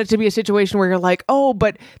don't want it to be a situation where you're like, oh,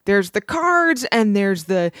 but there's the cards and there's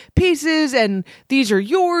the pieces and these are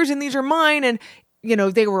yours and these are mine and,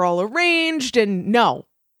 they were all arranged and no.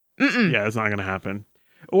 Mm-mm. Yeah, it's not going to happen.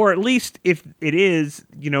 Or at least if it is,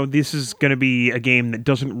 this is going to be a game that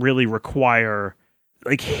doesn't really require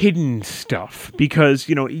like hidden stuff because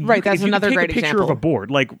Right, that's another take great a picture example. of a board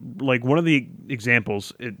like one of the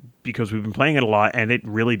examples because we've been playing it a lot and it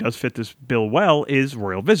really does fit this bill well is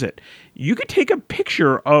Royal Visit. You could take a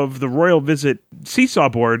picture of the Royal Visit seesaw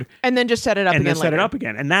board And then just set it up and again then set later. it up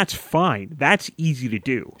again, and that's fine. That's easy to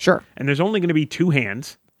do. Sure. And there's only going to be two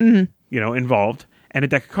hands involved and a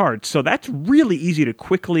deck of cards, so that's really easy to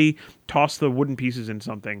quickly toss the wooden pieces in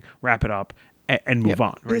something, wrap it up, and move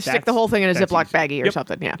on. Right? Just stick the whole thing in a That's Ziploc easy. baggie or Yep.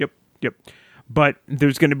 something, yeah. Yep. But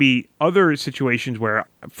there's going to be other situations where,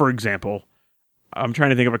 for example, I'm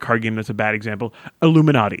trying to think of a card game that's a bad example.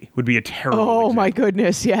 Illuminati would be a terrible example. My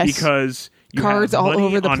goodness, yes. Because you Cards have all money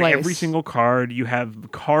over the on place. every single card. You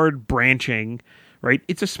have card branching, right?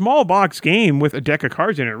 It's a small box game with a deck of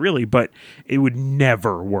cards in it, really, but it would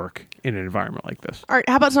never work in an environment like this. All right,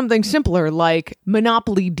 how about something simpler like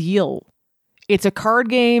Monopoly Deal? It's a card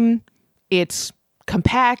game. It's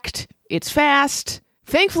compact. It's fast.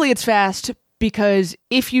 Thankfully, it's fast because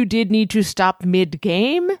if you did need to stop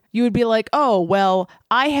mid-game, you would be like, oh, well,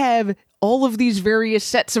 I have all of these various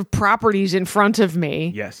sets of properties in front of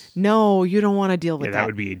me. Yes. No, you don't want to deal with Yeah, that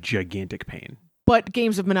would be a gigantic pain. But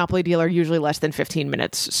games of Monopoly Deal are usually less than 15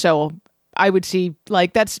 minutes. So I would see,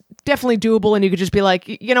 that's definitely doable. And you could just be like,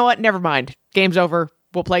 you know what? Never mind. Game's over.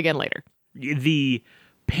 We'll play again later. The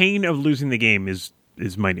pain of losing the game is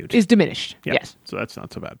minute. Is diminished. Yeah, Yes. So that's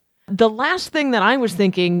not so bad. The last thing that I was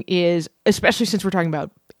thinking is, especially since we're talking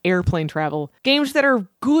about airplane travel, games that are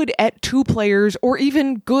good at 2 players or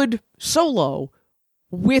even good solo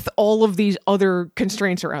with all of these other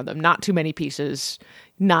constraints around them. Not too many pieces,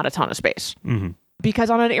 not a ton of space. Mm-hmm. Because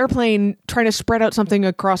on an airplane, trying to spread out something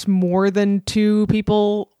across more than 2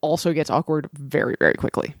 people also gets awkward very, very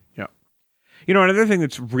quickly. Yeah. Another thing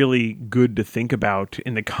that's really good to think about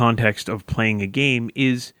in the context of playing a game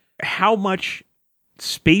is how much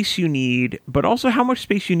space you need, but also how much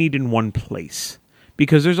space you need in one place.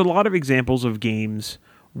 Because there's a lot of examples of games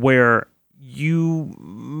where you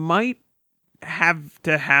might have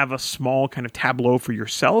to have a small kind of tableau for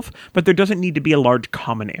yourself, but there doesn't need to be a large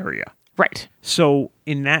common area. Right. So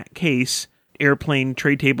in that case, airplane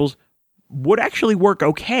trade tables would actually work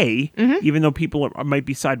okay, even though people might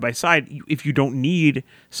be side by side, if you don't need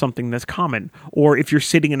something that's common. Or if you're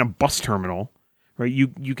sitting in a bus terminal, right,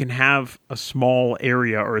 you can have a small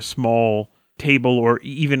area or a small table, or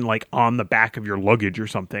even like on the back of your luggage or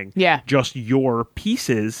something. Yeah. Just your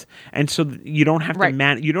pieces. And so you don't have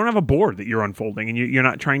to you don't have a board that you're unfolding, and you're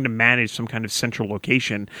not trying to manage some kind of central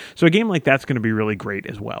location. So a game like that's going to be really great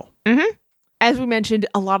as well. As we mentioned,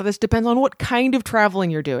 a lot of this depends on what kind of traveling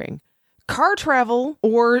you're doing. Car travel,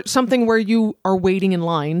 or something where you are waiting in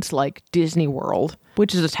lines like Disney World,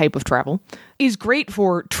 which is a type of travel, is great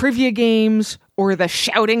for trivia games or the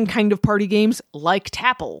shouting kind of party games like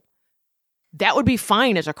Tapple. That would be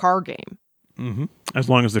fine as a car game. As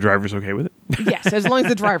long as the driver's okay with it. Yes, as long as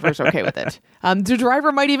the driver's okay with it. The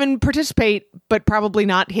driver might even participate, but probably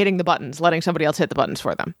not hitting the buttons, letting somebody else hit the buttons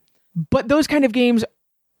for them. But those kind of games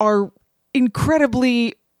are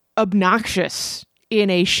incredibly obnoxious in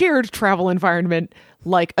a shared travel environment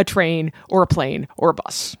like a train or a plane or a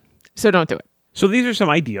bus. So don't do it. So these are some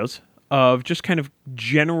ideas of just kind of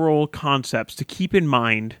general concepts to keep in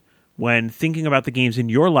mind when thinking about the games in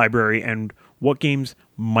your library and what games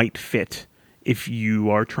might fit if you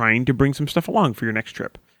are trying to bring some stuff along for your next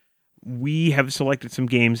trip. We have selected some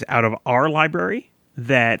games out of our library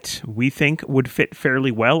that we think would fit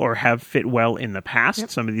fairly well or have fit well in the past. Yep.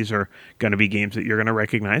 Some of these are going to be games that you're going to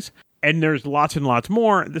recognize. And there's lots and lots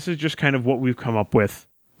more. This is just kind of what we've come up with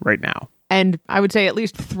right now. And I would say at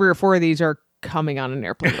least 3 or 4 of these are coming on an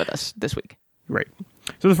airplane with us this week. Right.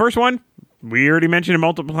 So the first one, we already mentioned it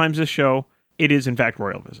multiple times this show. It is, in fact,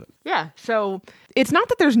 Royal Visit. Yeah. So it's not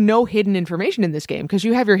that there's no hidden information in this game, because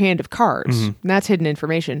you have your hand of cards. And that's hidden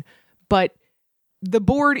information. But the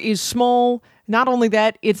board is small. Not only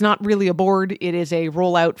that, it's not really a board. It is a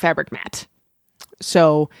rollout fabric mat.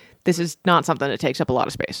 So this is not something that takes up a lot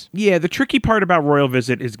of space. Yeah, the tricky part about Royal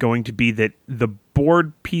Visit is going to be that the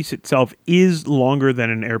board piece itself is longer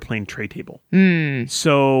than an airplane tray table.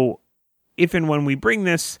 So if and when we bring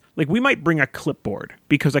this, like we might bring a clipboard,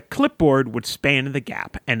 because a clipboard would span the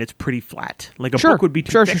gap and it's pretty flat. Like a book would be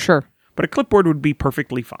too thick. Sure. But a clipboard would be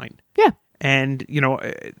perfectly fine. Yeah. And, you know,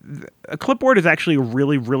 a clipboard is actually a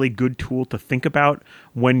really, really good tool to think about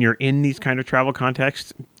when you're in these kind of travel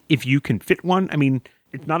contexts. If you can fit one, I mean,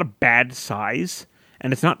 it's not a bad size,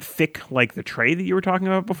 and it's not thick like the tray that you were talking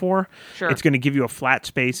about before. Sure. It's going to give you a flat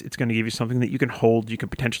space. It's going to give you something that you can hold. You can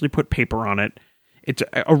potentially put paper on it. It's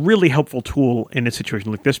a really helpful tool in a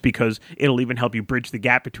situation like this, because it'll even help you bridge the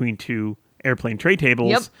gap between 2 airplane tray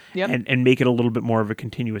tables. Yep. And make it a little bit more of a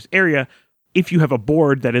continuous area if you have a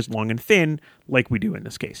board that is long and thin, like we do in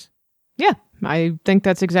this case. Yeah, I think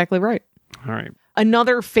that's exactly right. All right.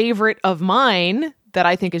 Another favorite of mine that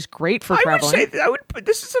I think is great for traveling.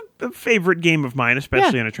 This is a favorite game of mine,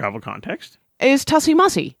 especially in a travel context. Is Tussie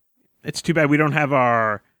Mussy. It's too bad we don't have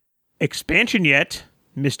our expansion yet,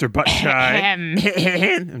 Mr. Buttshy.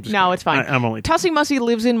 No, it's fine. I'm only Tussie Mussy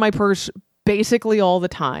lives in my purse basically all the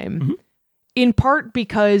time, in part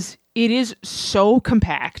because it is so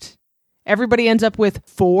compact. Everybody ends up with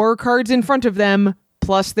 4 cards in front of them,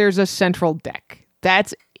 plus there's a central deck.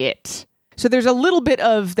 That's it. So there's a little bit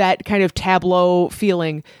of that kind of tableau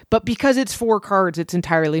feeling, but because it's 4 cards, it's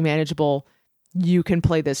entirely manageable. You can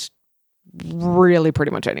play this really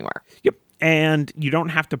pretty much anywhere. Yep. And you don't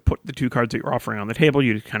have to put the 2 cards that you're offering on the table.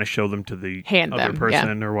 You just kind of show them to the other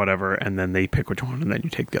person or whatever, and then they pick which one, and then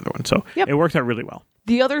you take the other one. So it works out really well.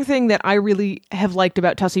 The other thing that I really have liked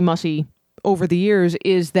about Tussie Mussy over the years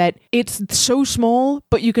is that it's so small,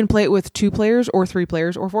 but you can play it with 2 players or 3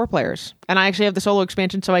 players or 4 players. And I actually have the solo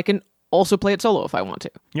expansion, so I can also play it solo if I want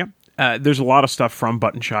to. Yep. There's a lot of stuff from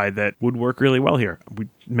Button Shy that would work really well here. We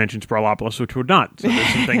mentioned Sprawlopolis, which would not. So there's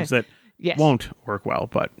some things that won't work well,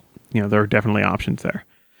 but you know, there are definitely options there.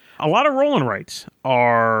 A lot of roll and writes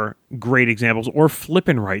are great examples, or flip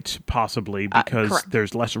and writes possibly, because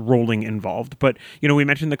there's less rolling involved. But, you know, we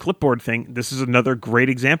mentioned the clipboard thing. This is another great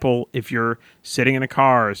example if you're sitting in a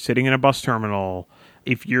car, sitting in a bus terminal.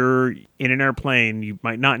 If you're in an airplane, you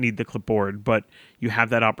might not need the clipboard, but you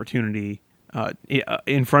have that opportunity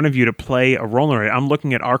in front of you to play a roll and write. I'm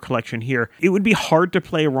looking at our collection here. It would be hard to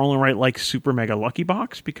play a roll and write like Super Mega Lucky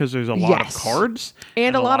Box, because there's a lot of cards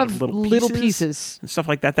and a lot of little pieces and stuff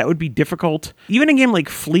like that. That would be difficult. Even a game like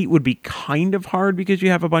Fleet would be kind of hard because you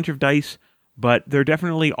have a bunch of dice, but there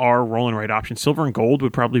definitely are roll and write options. Silver and Gold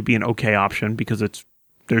would probably be an okay option because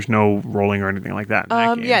there's no rolling or anything like that.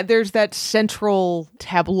 Yeah, there's that central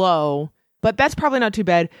tableau, But that's probably not too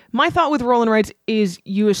bad. My thought with roll and writes is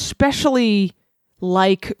you especially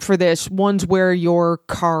like for this ones where your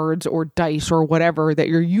cards or dice or whatever that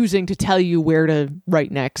you're using to tell you where to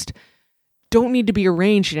write next don't need to be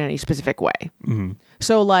arranged in any specific way. Mm-hmm.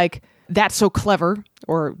 So like That's So Clever,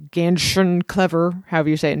 or Ganz schön clever, however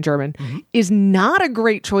you say it in German, is not a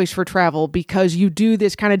great choice for travel because you do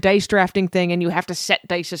this kind of dice drafting thing and you have to set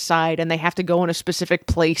dice aside and they have to go in a specific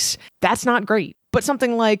place. That's not great. But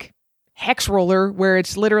something like Hex Roller, where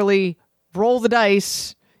it's literally roll the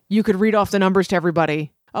dice, you could read off the numbers to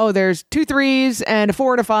everybody. Oh, there's 2 3s and a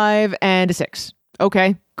 4 and a 5 and a 6.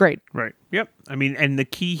 Okay, great. Right. Yep. I mean, and the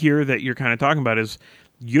key here that you're kind of talking about is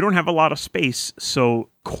you don't have a lot of space, so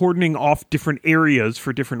cordoning off different areas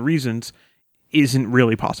for different reasons isn't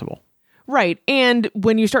really possible. Right. And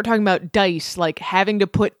when you start talking about dice, like having to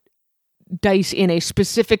put dice in a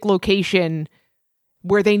specific location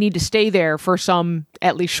where they need to stay there for some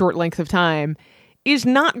at least short length of time is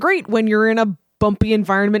not great when you're in a bumpy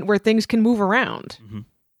environment where things can move around. Mm-hmm.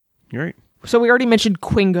 You're right. So we already mentioned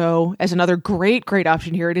Quingo as another great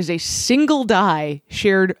option here. It is a single die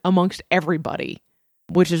shared amongst everybody,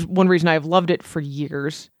 which is one reason I've loved it for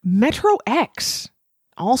years. Metro X,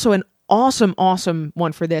 also an awesome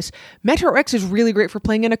one for this. Metro X is really great for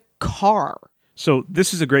playing in a car. So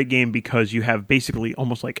this is a great game because you have basically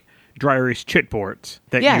almost like dry erase chitboards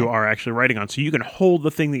that you are actually writing on. So you can hold the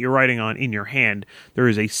thing that you're writing on in your hand. There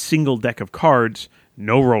is a single deck of cards,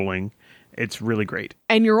 no rolling. It's really great.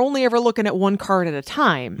 And you're only ever looking at one card at a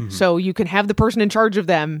time. Mm-hmm. So you can have the person in charge of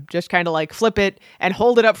them just kind of like flip it and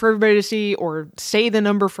hold it up for everybody to see or say the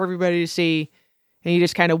number for everybody to see. And you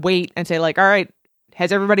just kind of wait and say like, all right,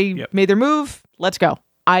 has everybody made their move? Let's go.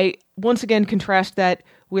 I once again contrast that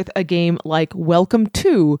with a game like Welcome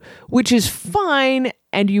To, which is fine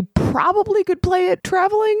and you probably could play it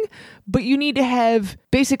traveling, but you need to have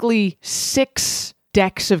basically 6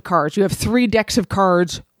 decks of cards. You have 3 decks of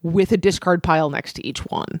cards with a discard pile next to each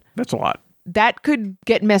one. That's a lot. That could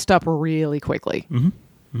get messed up really quickly. Mm-hmm.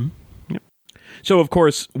 Mm-hmm. Yep. So, of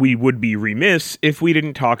course, we would be remiss if we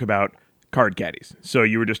didn't talk about card caddies. So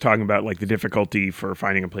you were just talking about like the difficulty for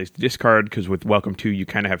finding a place to discard, because with Welcome To, you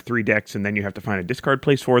kind of have 3 decks and then you have to find a discard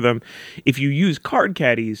place for them. If you use card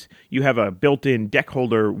caddies, you have a built-in deck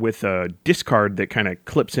holder with a discard that kind of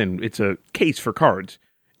clips in. It's a case for cards.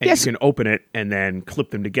 And you can open it and then clip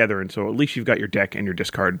them together. And so at least you've got your deck and your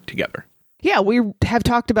discard together. Yeah, we have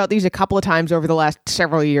talked about these a couple of times over the last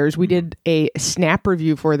several years. We did a Snap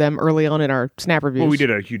review for them early on in our Snap reviews. Well, we did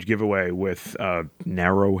a huge giveaway with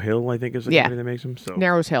Narrow Hill, I think is the company that makes them. So.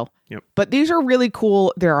 Narrows Hill. Yep. But these are really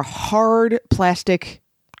cool. They're a hard plastic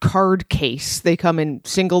card case. They come in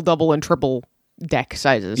single, double, and triple deck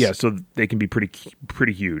sizes. Yeah, so they can be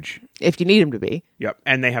pretty huge. If you need them to be. Yep,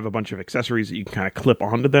 and they have a bunch of accessories that you can kind of clip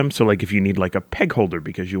onto them. So like if you need like a peg holder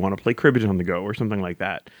because you want to play cribbage on the go or something like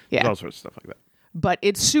that. Yeah. There's all sorts of stuff like that. But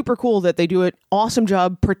it's super cool that they do an awesome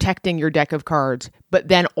job protecting your deck of cards. But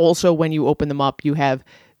then also when you open them up, you have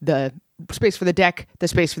the space for the deck, the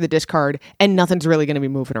space for the discard, and nothing's really going to be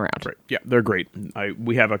moving around. Right. Yeah, they're great.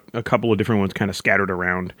 We have a couple of different ones kind of scattered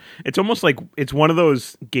around. It's almost like it's one of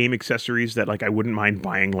those game accessories that like I wouldn't mind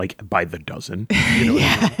buying like by the dozen. You know what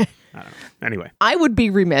I mean? I don't know. Anyway. I would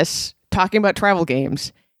be remiss talking about travel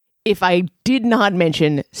games if I did not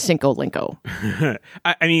mention Cinco Linko.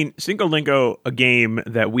 I mean, Cinco Linko, a game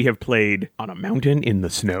that we have played on a mountain in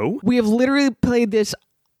the snow. We have literally played this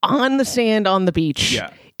on the sand on the beach.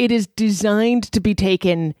 Yeah. It is designed to be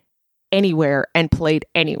taken anywhere and played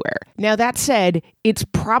anywhere. Now, that said, it's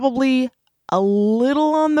probably a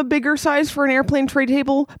little on the bigger size for an airplane tray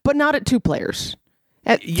table, but not at 2 players.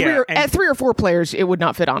 At 3 or 4 players, it would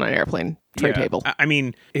not fit on an airplane tray table. I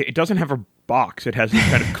mean, it doesn't have a box. It has this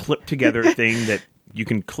kind of clip together thing that you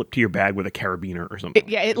can clip to your bag with a carabiner or something.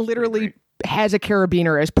 It literally has a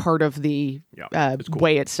carabiner as part of the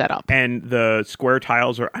way it's set up. And the square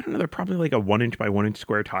tiles are, I don't know, they're probably like a 1 inch by 1 inch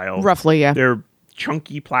square tile. Roughly, yeah. They're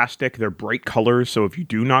chunky plastic. They're bright colors. So if you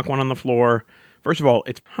do knock one on the floor, first of all,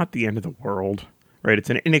 it's not the end of the world, right? It's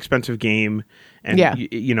an inexpensive game. And,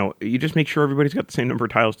 you just make sure everybody's got the same number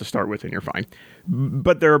of tiles to start with and you're fine.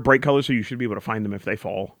 But they're bright colors, so you should be able to find them if they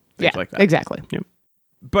fall. Things like that. Exactly. Yep.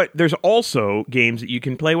 But there's also games that you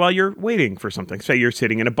can play while you're waiting for something. Say you're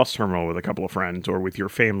sitting in a bus terminal with a couple of friends or with your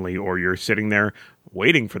family, or you're sitting there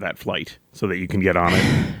waiting for that flight so that you can get on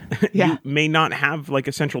it. You may not have like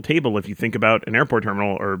a central table if you think about an airport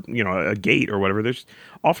terminal or, a gate or whatever. There's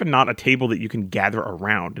often not a table that you can gather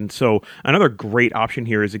around. And so another great option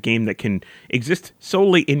here is a game that can exist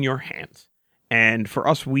solely in your hands. And for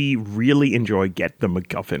us, we really enjoy Get the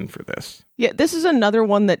MacGuffin for this. Yeah, this is another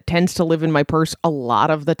one that tends to live in my purse a lot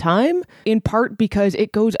of the time, in part because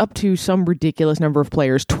it goes up to some ridiculous number of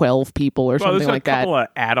players, 12 people or something like that. There's a couple of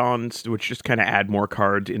add-ons which just kind of add more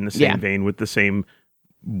cards in the same vein with the same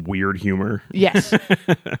weird humor. Yes.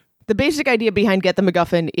 The basic idea behind Get the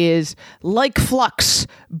MacGuffin is like Flux,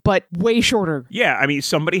 but way shorter. Yeah, I mean,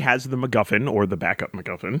 somebody has the MacGuffin or the backup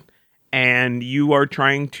MacGuffin, and you are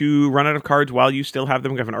trying to run out of cards while you still have the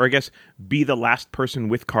MacGuffin, or I guess be the last person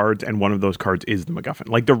with cards, and one of those cards is the MacGuffin.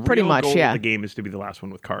 Like the Pretty real much, goal yeah. of the game is to be the last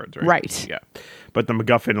one with cards, right? Right. Yeah. But the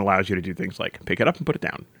MacGuffin allows you to do things like pick it up and put it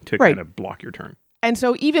down to Right. kind of block your turn. And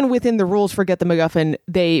so even within the rules for Get the MacGuffin,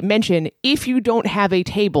 they mention if you don't have a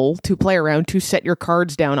table to play around to set your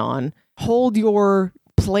cards down on, hold your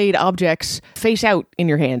played objects face out in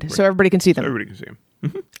your hand so everybody can see them. Everybody can see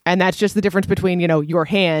them. And that's just the difference between, your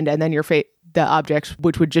hand and then the objects,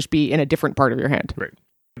 which would just be in a different part of your hand. Right.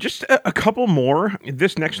 Just a couple more.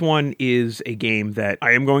 This next one is a game that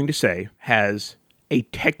I am going to say has a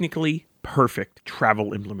technically perfect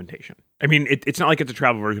travel implementation. I mean, it's not like it's a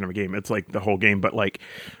travel version of a game. It's like the whole game, but like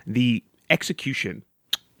the execution,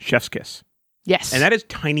 chef's kiss. Yes. And that is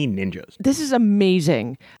Tiny Ninjas. This is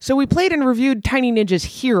amazing. So we played and reviewed Tiny Ninjas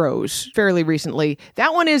Heroes fairly recently.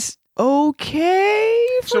 That one is okay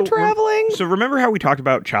for traveling. So remember how we talked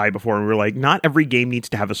about Chai before and we were like, not every game needs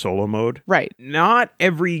to have a solo mode? Right. Not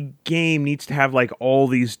every game needs to have like all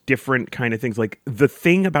these different kind of things. Like the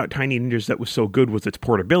thing about Tiny Ninjas that was so good was its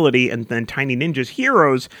portability, and then Tiny Ninjas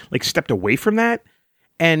Heroes like stepped away from that.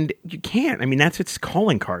 And you can't. I mean, that's its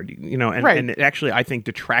calling card, and it actually, I think,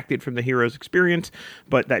 detracted from the Heroes experience,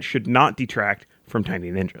 but that should not detract from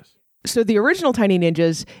Tiny Ninjas. So the original Tiny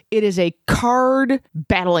Ninjas, it is a card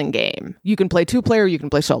battling game. You can play 2-player, you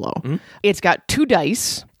can play solo. Mm-hmm. It's got 2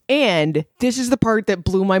 dice, and this is the part that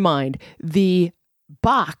blew my mind. The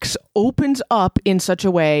box opens up in such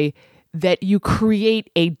a way that you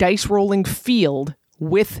create a dice rolling field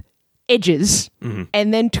with edges,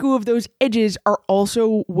 and then 2 of those edges are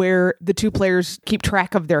also where the 2 players keep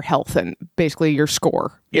track of their health, and basically your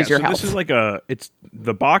score is your health. This is like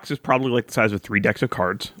the box is probably like the size of 3 decks of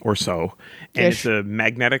cards or so, and it's a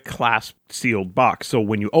magnetic clasp sealed box. So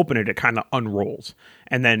when you open it, it kind of unrolls,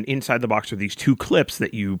 and then inside the box are these 2 clips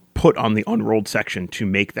that you put on the unrolled section to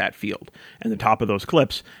make that field, and the top of those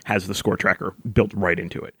clips has the score tracker built right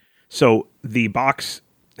into it. So the box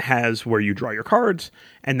has where you draw your cards,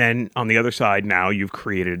 and then on the other side now you've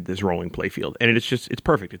created this rolling play field, and it's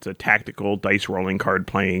perfect. It's a tactical dice rolling card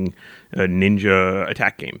playing ninja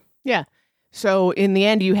attack game. Yeah. So in the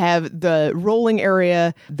end you have the rolling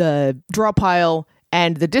area, the draw pile,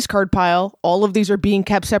 and the discard pile. All of these are being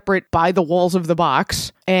kept separate by the walls of the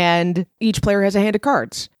box, and each player has a hand of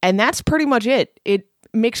cards, and that's pretty much it. It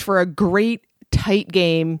makes for a great tight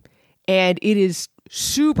game, and it is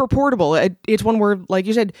super portable. It's one where, like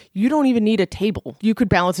you said, you don't even need a table. You could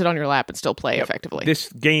balance it on your lap and still play effectively. This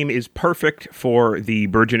game is perfect for the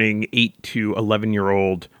burgeoning 8 to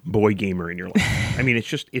 11-year-old boy gamer in your life. I mean,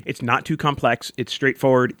 it's not too complex. It's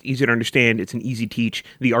straightforward. It's easy to understand. It's an easy teach.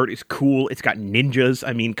 The art is cool. It's got ninjas.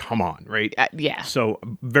 I mean, come on, right? Yeah. So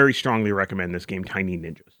very strongly recommend this game, Tiny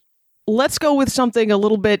Ninjas. Let's go with something a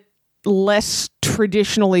little bit less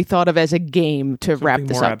traditionally thought of as a game to wrap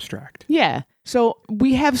this more up. Abstract. Yeah. So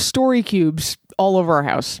we have story cubes all over our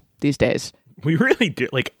house these days. We really do,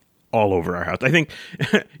 like all over our house. I think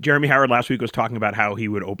Jeremy Howard last week was talking about how he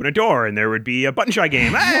would open a door and there would be a button shy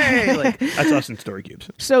game. Hey, like that's us in story cubes.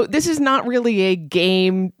 So this is not really a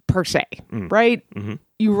game per se, right? Mm-hmm.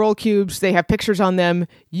 You roll cubes, they have pictures on them.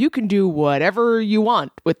 You can do whatever you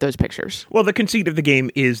want with those pictures. Well, the conceit of the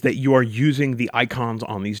game is that you are using the icons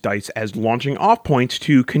on these dice as launching off points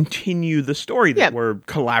to continue the story that we're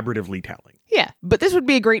collaboratively telling. Yeah, but this would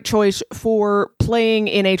be a great choice for playing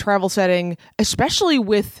in a travel setting, especially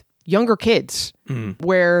with younger kids,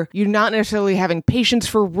 where you're not necessarily having patience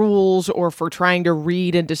for rules or for trying to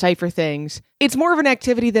read and decipher things. It's more of an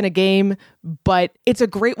activity than a game, but it's a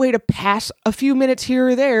great way to pass a few minutes here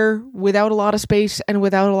or there without a lot of space and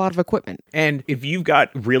without a lot of equipment. And if you've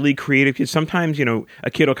got really creative kids, sometimes,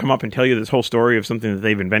 a kid will come up and tell you this whole story of something that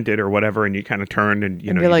they've invented or whatever, and you kind of turn and,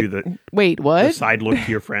 you like, do the wait, what? The side look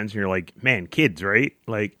to your friends, and you're like, man, kids, right?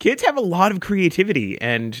 Like, kids have a lot of creativity,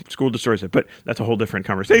 and school destroys it, but that's a whole different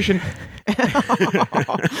conversation.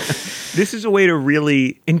 This is a way to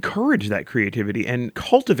really encourage that creativity and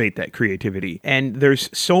cultivate that creativity. And there's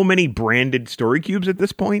so many branded story cubes at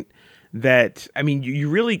this point that, I mean, you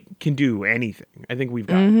really can do anything. I think we've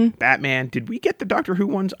got Batman. Did we get the Doctor Who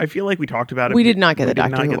ones? I feel like we talked about it. We did not get the We did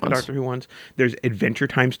Doctor not Who get the ones. Doctor Who ones. There's Adventure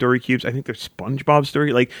Time story cubes. I think there's SpongeBob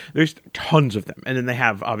story. Like, there's tons of them. And then they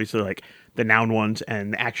have, obviously, like, the noun ones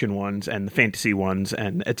and the action ones and the fantasy ones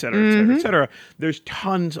and et cetera, et cetera, et cetera. There's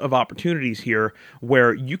tons of opportunities here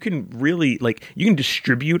where you can really, like, you can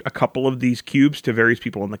distribute a couple of these cubes to various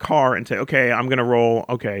people in the car and say, okay, I'm going to roll,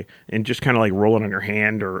 okay, and just kind of like roll it on your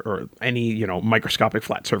hand or any, you know, microscopic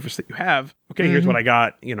flat surface that you have. Okay, here's what I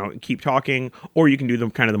got, you know, keep talking. Or you can do them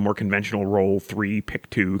kind of the more conventional roll 3, pick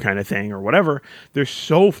 2 kind of thing or whatever. They're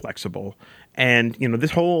so flexible. And, you know,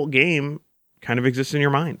 this whole game kind of exists in your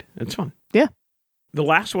mind. It's fun. Yeah. The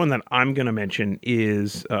last one that I'm going to mention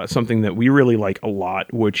is something that we really like a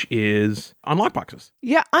lot, which is unlock boxes.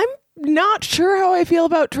 Yeah, I'm not sure how I feel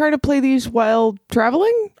about trying to play these while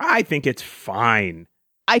traveling. I think it's fine.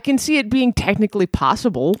 I can see it being technically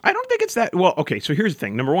possible. I don't think it's that... Well, okay, so here's the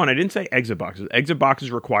thing. Number one, I didn't say exit boxes. Exit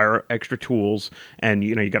boxes require extra tools, and,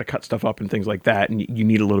 you know, you got to cut stuff up and things like that, and you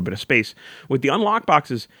need a little bit of space. With the unlock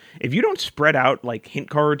boxes, if you don't spread out, like, hint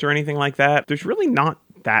cards or anything like that, there's really not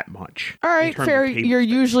that much. All right, fair. You're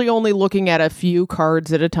usually only looking at a few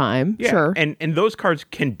cards at a time. Yeah, sure. And those cards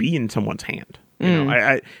can be in someone's hand. You know,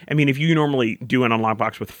 I mean, if you normally do an unlock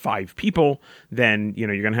box with 5 people, then, you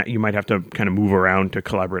know, you might have to kind of move around to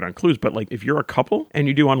collaborate on clues. But, like, if you're a couple and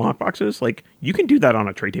you do unlock boxes, like, you can do that on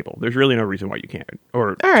a tray table. There's really no reason why you can't. Or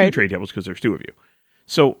All 2 right. tray tables because there's 2 of you.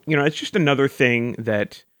 So, you know, it's just another thing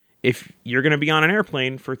that if you're going to be on an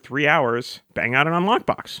airplane for 3 hours, bang out an unlock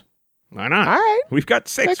box. Why not? All right. We've got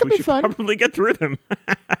 6. That could We be should fun. probably get through them.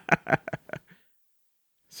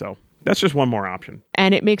 So that's just one more option.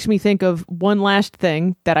 And it makes me think of one last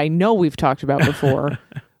thing that I know we've talked about before,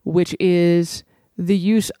 which is the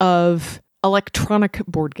use of electronic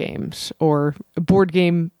board games or board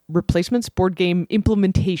game replacements, board game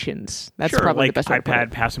implementations. That's Sure, probably like the best way to put iPad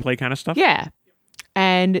it. pass and play kind of stuff. Yeah.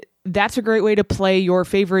 And that's a great way to play your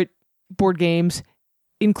favorite board games,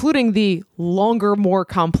 including the longer, more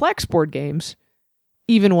complex board games,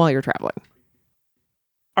 even while you're traveling.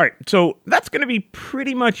 All right, so that's going to be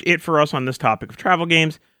pretty much it for us on this topic of travel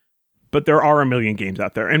games, but there are a million games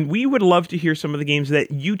out there, and we would love to hear some of the games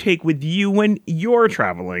that you take with you when you're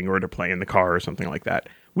traveling or to play in the car or something like that.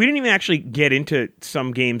 We didn't even actually get into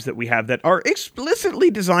some games that we have that are explicitly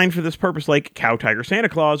designed for this purpose, like Cow, Tiger, Santa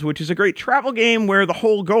Claus, which is a great travel game where the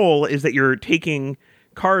whole goal is that you're taking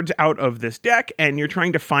cards out of this deck and you're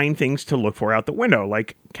trying to find things to look for out the window,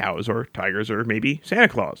 like cows or tigers or maybe Santa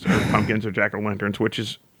Claus or pumpkins or jack-o'-lanterns, which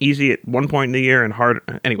is easy at one point in the year and hard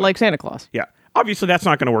anyway. Like Santa Claus. Yeah. Obviously, that's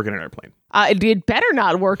not going to work in an airplane. It better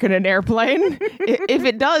not work in an airplane. If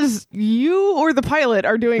it does, you or the pilot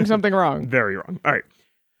are doing something wrong. Very wrong. All right.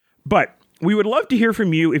 But we would love to hear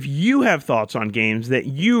from you if you have thoughts on games that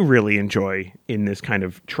you really enjoy in this kind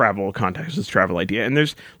of travel context, this travel idea. And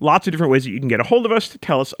there's lots of different ways that you can get a hold of us to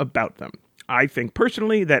tell us about them. I think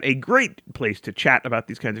personally that a great place to chat about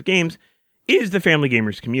these kinds of games is the Family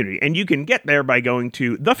Gamers community. And you can get there by going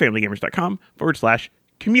to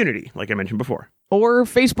thefamilygamers.com/community, like I mentioned before. Or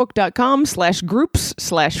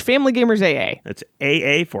facebook.com/groups/FamilyGamersAA. That's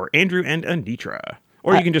AA for Andrew and Anitra.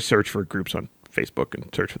 Or you can just search for groups on Facebook and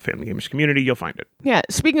search for the Family Gamers community. You'll find it. Yeah,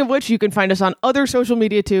 speaking of which, you can find us on other social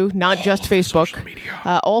media too, not just Facebook. Social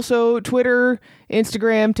media. Also Twitter,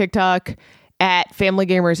 Instagram, TikTok, at Family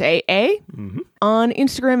Gamers AA. On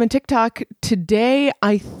Instagram and TikTok today,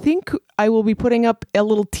 I think I will be putting up a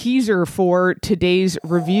little teaser for today's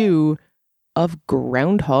review of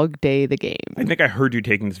Groundhog Day, the game. I think I heard you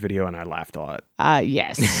taking this video and I laughed a lot.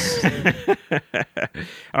 Yes.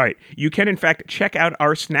 All right. You can, in fact, check out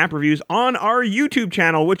our Snap reviews on our YouTube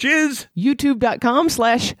channel, which is...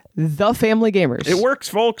 YouTube.com/TheFamilyGamers. It works,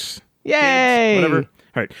 folks. Yay! Kids, whatever.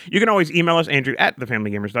 All right. You can always email us, Andrew at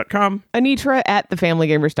thefamilygamers.com. Anitra at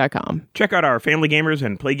thefamilygamers.com. Check out our Family Gamers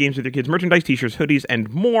and Play Games with Your Kids merchandise, t-shirts, hoodies, and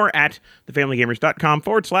more at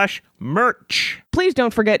thefamilygamers.com/merch. Please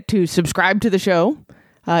don't forget to subscribe to the show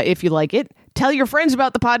if you like it. Tell your friends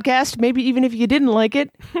about the podcast, maybe even if you didn't like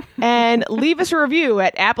it. And leave us a review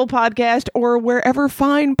at Apple Podcast or wherever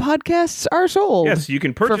fine podcasts are sold. Yes, you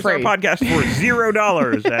can purchase our free. podcast for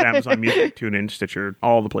 $0 at Amazon Music, TuneIn, Stitcher,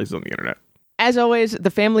 all the places on the internet. As always,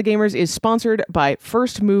 The Family Gamers is sponsored by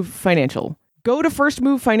First Move Financial. Go to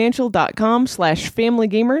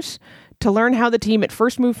firstmovefinancial.com/familygamers to learn how the team at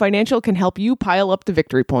First Move Financial can help you pile up the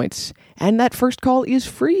victory points. And that first call is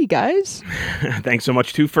free, guys. Thanks so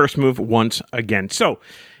much to First Move once again. So,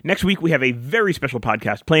 next week we have a very special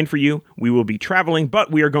podcast planned for you. We will be traveling,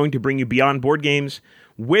 but we are going to bring you Beyond Board Games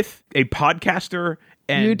with a podcaster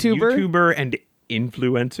and YouTuber and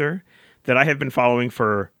influencer that I have been following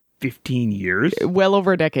for 15 years. Well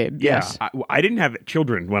over a decade. Yeah, Yes. I didn't have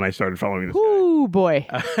children when I started following this guy. Ooh, boy.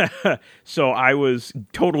 So I was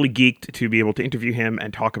totally geeked to be able to interview him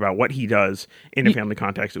and talk about what he does in a family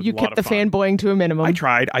context. It was You a lot kept the of fun. fanboying to a minimum. I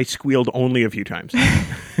tried. I squealed only a few times.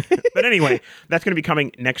 But anyway, that's going to be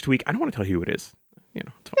coming next week. I don't want to tell you who it is. It's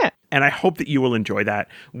fine. Yeah. And I hope that you will enjoy that.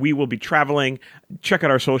 We will be traveling. Check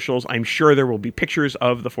out our socials. I'm sure there will be pictures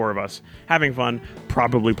of the four of us having fun,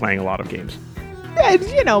 probably playing a lot of games.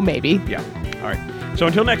 Maybe. Yeah. All right. So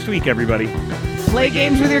until next week, everybody. Play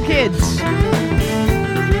games with your kids.